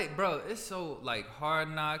 I like, bro. It's so like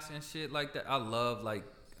Hard Knocks and shit like that. I love like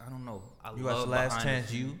I don't know. You love watch Last behind the Chance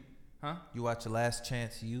scenes. U? Huh? You watch The Last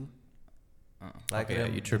Chance U? Like Okay, yeah,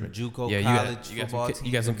 them you tripping. JUCO Yeah, you college got- you got some football ki- teams,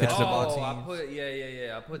 you got some and pictures of- basketball Oh, I teams. put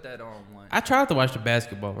yeah. I put that on one. I tried to watch the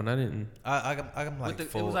basketball one. I didn't. I'm like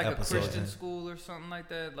It 4 was like a episodes Christian in. school or something like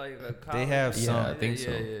that. Like a college. have Yeah, some. I think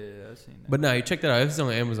so. Yeah, I've seen that. But no, you check that out. It's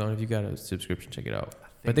on Amazon. If you got a subscription, check it out.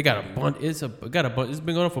 But they got a bunch. It's been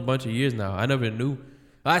going on for a bunch of years now. I never knew.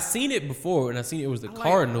 I seen it before, and I seen it was the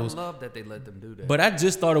Cardinals. I love that they let them do that. But I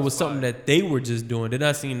just thought it was something that they were just doing. Then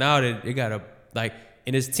I seen now that it got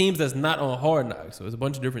and it's teams that's not on Hard Knocks. So it's a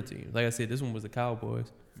bunch of different teams. Like I said, this one was the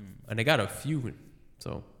Cowboys, and they got a few.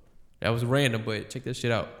 So that was random, but check that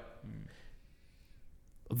shit out.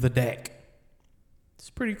 The Dak. It's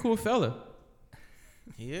a pretty cool fella.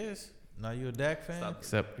 He is. Now you a Dak fan?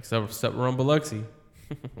 Except Ron Biloxi.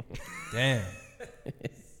 Damn.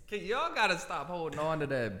 Y'all gotta stop holding on to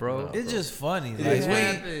that, bro. It's just funny. It Like, wait,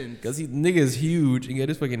 happened. Because nigga is huge and got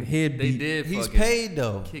his fucking head They beat. did. he's fucking paid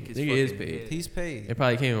though. Kick his Nigga fucking is paid. head. He's paid. They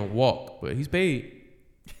probably can't even walk, but he's paid.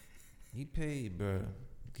 He paid, bro.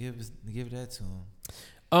 Give that to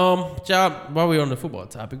him, Job, while we on the football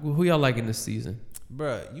topic, who y'all liking this season?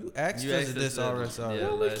 bro. You asked You us asked this us that, already. yeah.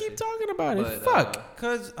 Well, we last keep year. talking about it. But, Fuck.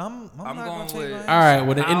 Cause I'm I'm not going gonna take with- my All right,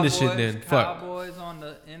 well then end this shit Cowboys- then. Fuck. Cowboys on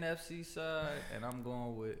the NFC side, and I'm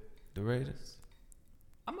going with. The Raiders.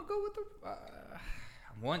 I'm gonna go with the. I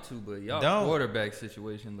want to, but y'all Don't. quarterback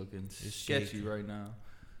situation looking sketchy shaky. right now.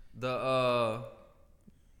 The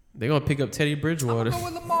They gonna pick up Teddy I'm Bridgewater. gonna go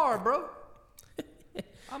with Lamar, bro.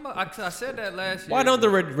 I said that last year. Why don't the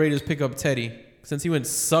Raiders pick up Teddy since he went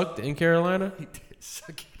sucked in Carolina? He did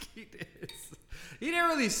suck. He didn't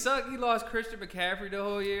really suck. He lost Christian McCaffrey the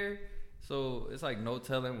whole year, so it's like no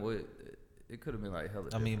telling what it could have been like. Hella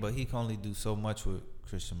I mean, different. but he can only do so much with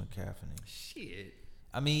Christian McCaffrey. shit.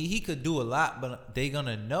 I mean, he could do a lot, but they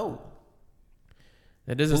gonna know.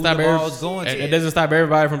 That doesn't Who stop the everybody. ball's going to. It doesn't stop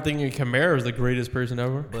everybody from thinking Kamara is the greatest person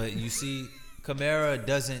ever. But you see, Kamara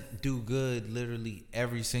doesn't do good literally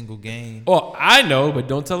every single game. Well, I know, but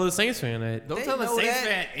don't tell the Saints fan that. Don't They tell the know Saints that.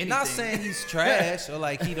 fan anything. Not saying he's trash or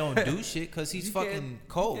like he don't do shit because he's You fucking can't-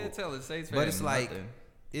 cold. You can't tell the Saints fan But it's like nothing.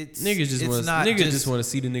 it's Niggas just it's want not just want to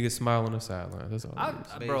see the nigga smile on the sideline. That's all.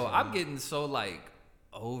 it is. Bro, I'm getting so like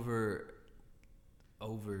over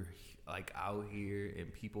like out here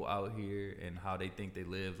and people out here and how they think they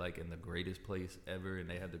live like in the greatest place ever and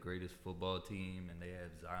they have the greatest football team and they have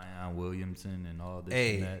Zion Williamson and all this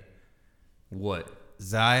Hey. and that. What?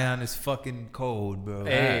 Zion is fucking cold, bro. I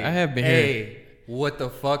have been hearing. What the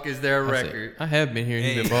fuck is their I said, record? I have been hearing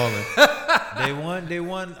he Hey. been balling. They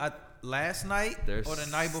won last night They're or the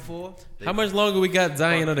night before. How much longer we got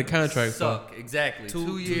Zion under contract for? Suck. Exactly. 2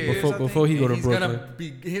 2 years. years. Before he go to he's Brooklyn,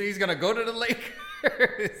 he's gonna go to the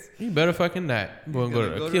Lakers. he better fucking not. He gonna go to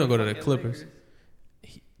the fucking Clippers. Lakers.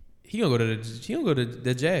 He gonna go to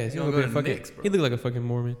the Jazz. He gonna gonna go be a to fucking. Knicks, bro. He look like a fucking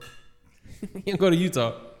Mormon. He gonna go to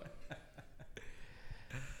Utah.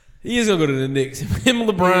 He is gonna go to the Knicks. Him,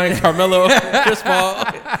 LeBron, Carmelo, Chris Paul.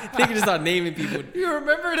 They can just start naming people. You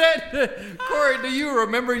remember that, Corey? Do you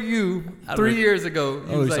remember you I 3 don't- years ago? I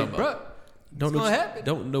You know was what like, you're bro, talking Don't what's know. gonna happen?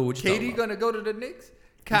 Don't know what you're KD talking about. gonna go to the Knicks.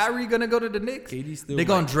 Kyrie gonna go to the Knicks. KD still. They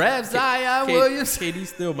gonna might. draft Zion K- Williams. KD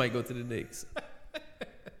still might go to the Knicks.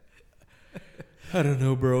 I don't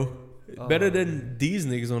know, bro. Better than these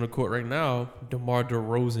niggas on the court right now. DeMar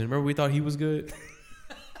DeRozan. Remember we thought he was good.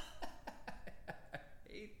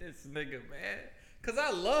 Hate this nigga, man. Cause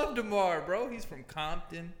I love DeMar, bro. He's from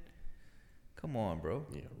Compton. Come on, bro.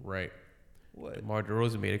 Yeah, right. What? DeMar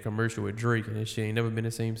DeRozan made a commercial with Drake, and his shit ain't never been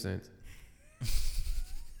the same since.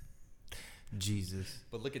 Jesus.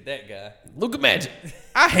 But look at that guy. Luka Magic.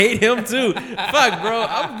 I hate him too. Fuck, bro.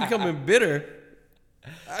 I'm becoming bitter.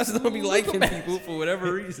 I just don't be liking people for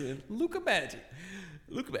whatever reason. Luka Magic.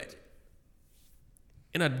 Luka Magic.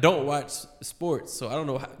 And I don't watch sports, so I don't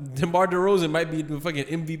know. DeMar DeRozan might be the fucking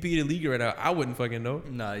MVP of the league right now. I wouldn't fucking know.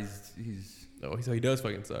 Nah, he's No, he does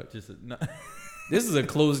fucking suck. just no. This is a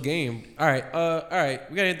close game. All right.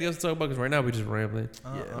 We got anything else to talk about? Because right now we're just rambling.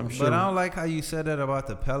 I'm sure. But I don't like how you said that about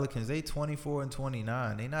the Pelicans. They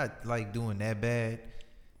 24-29. They not like doing that bad.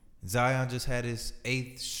 Zion just had his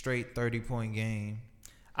 8th straight 30-point game.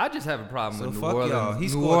 I just have a problem So with New fuck Orleans. y'all. He New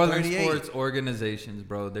scored Orleans 38. sports organizations,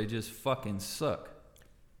 bro. They just fucking suck.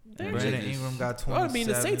 Brandon Ingram got 27. Well, I mean,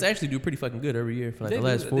 the Saints actually do pretty fucking good every year for like They the do,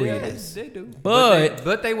 last 4 yeah, years. They do. But-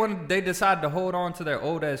 they decided to hold on to their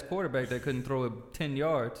old ass quarterback that couldn't throw it 10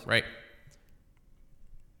 yards. Right.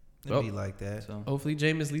 It'd be like that. So Hopefully,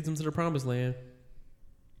 Jameis leads them to the promised land.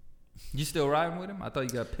 you still riding with him? I thought you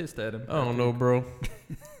got pissed at him. I don't know, bro.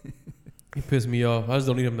 He pissed me off. I just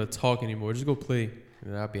don't need him to talk anymore. Just go play,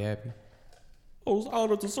 and I'll be happy. I was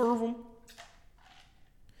honored to serve him.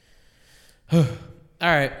 All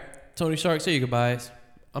right, Tony Shark, say your goodbyes.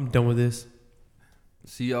 I'm done with this.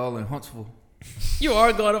 See y'all in Huntsville. You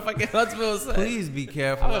are going to fucking Huntsville. Son. Please be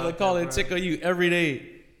careful. I'm gonna out call there, and check on you every day.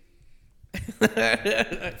 bro.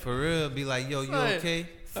 For real, be like, yo, you Son. okay?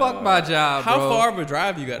 Fuck my job, How bro. far of a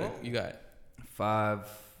drive you got? You got? 5.5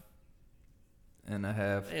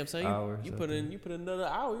 Damn, son, hours. you I put think. in another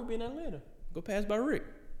hour. You'll be in Atlanta. Go pass by Rick.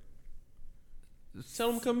 Tell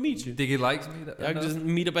him to come meet you. Think he likes me? Y'all can just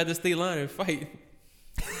meet up at the state line and fight.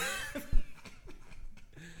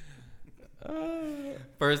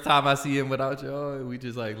 First time I see him without y'all, we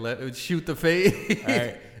just like shoot the fade.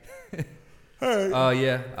 All right.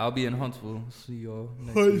 Yeah, I'll be in Huntsville. See y'all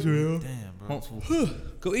next week. Damn, bro. Huntsville.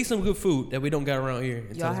 Go eat some good food that we don't got around here. and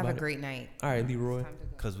tell Y'all us have a about it. great night. All right, Leroy. Time to go.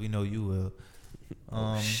 Because we know you will.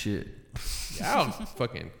 Shit. Y'all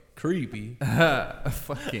fucking creepy.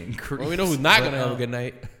 Fucking creep. Well, we know who's not gonna have a good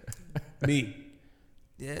night. Me.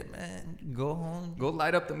 Yeah, man. Go home. Go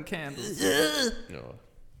light up them candles. No,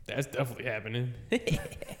 that's definitely happening.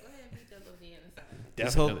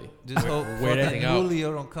 Just hope, Definitely. just hope Wear that fucking thing out.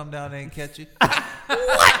 Julio don't come down there and catch you.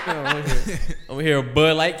 I'm gonna hear a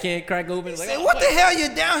Bud Light can crack open. Like, Say, oh, what the hell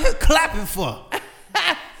you down here clapping for?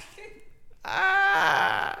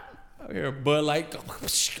 I hear a Bud Light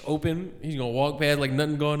open. He's gonna walk past like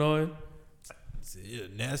nothing going on. Say, you a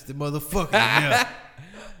nasty motherfucker. Yeah.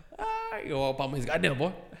 You go walk by his goddamn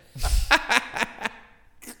boy.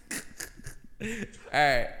 All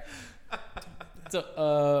right.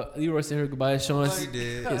 So, Leroy said her goodbye. Sean, He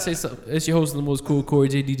did. yeah, say something. It's your host of the most cool, Corey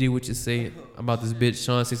J. DJ. What you say about this bitch?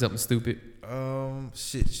 Sean, say something stupid.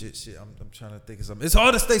 Shit. I'm trying to think of something. It's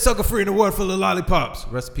hard to stay sucker free in a world full of lollipops.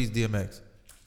 Rest in peace, DMX.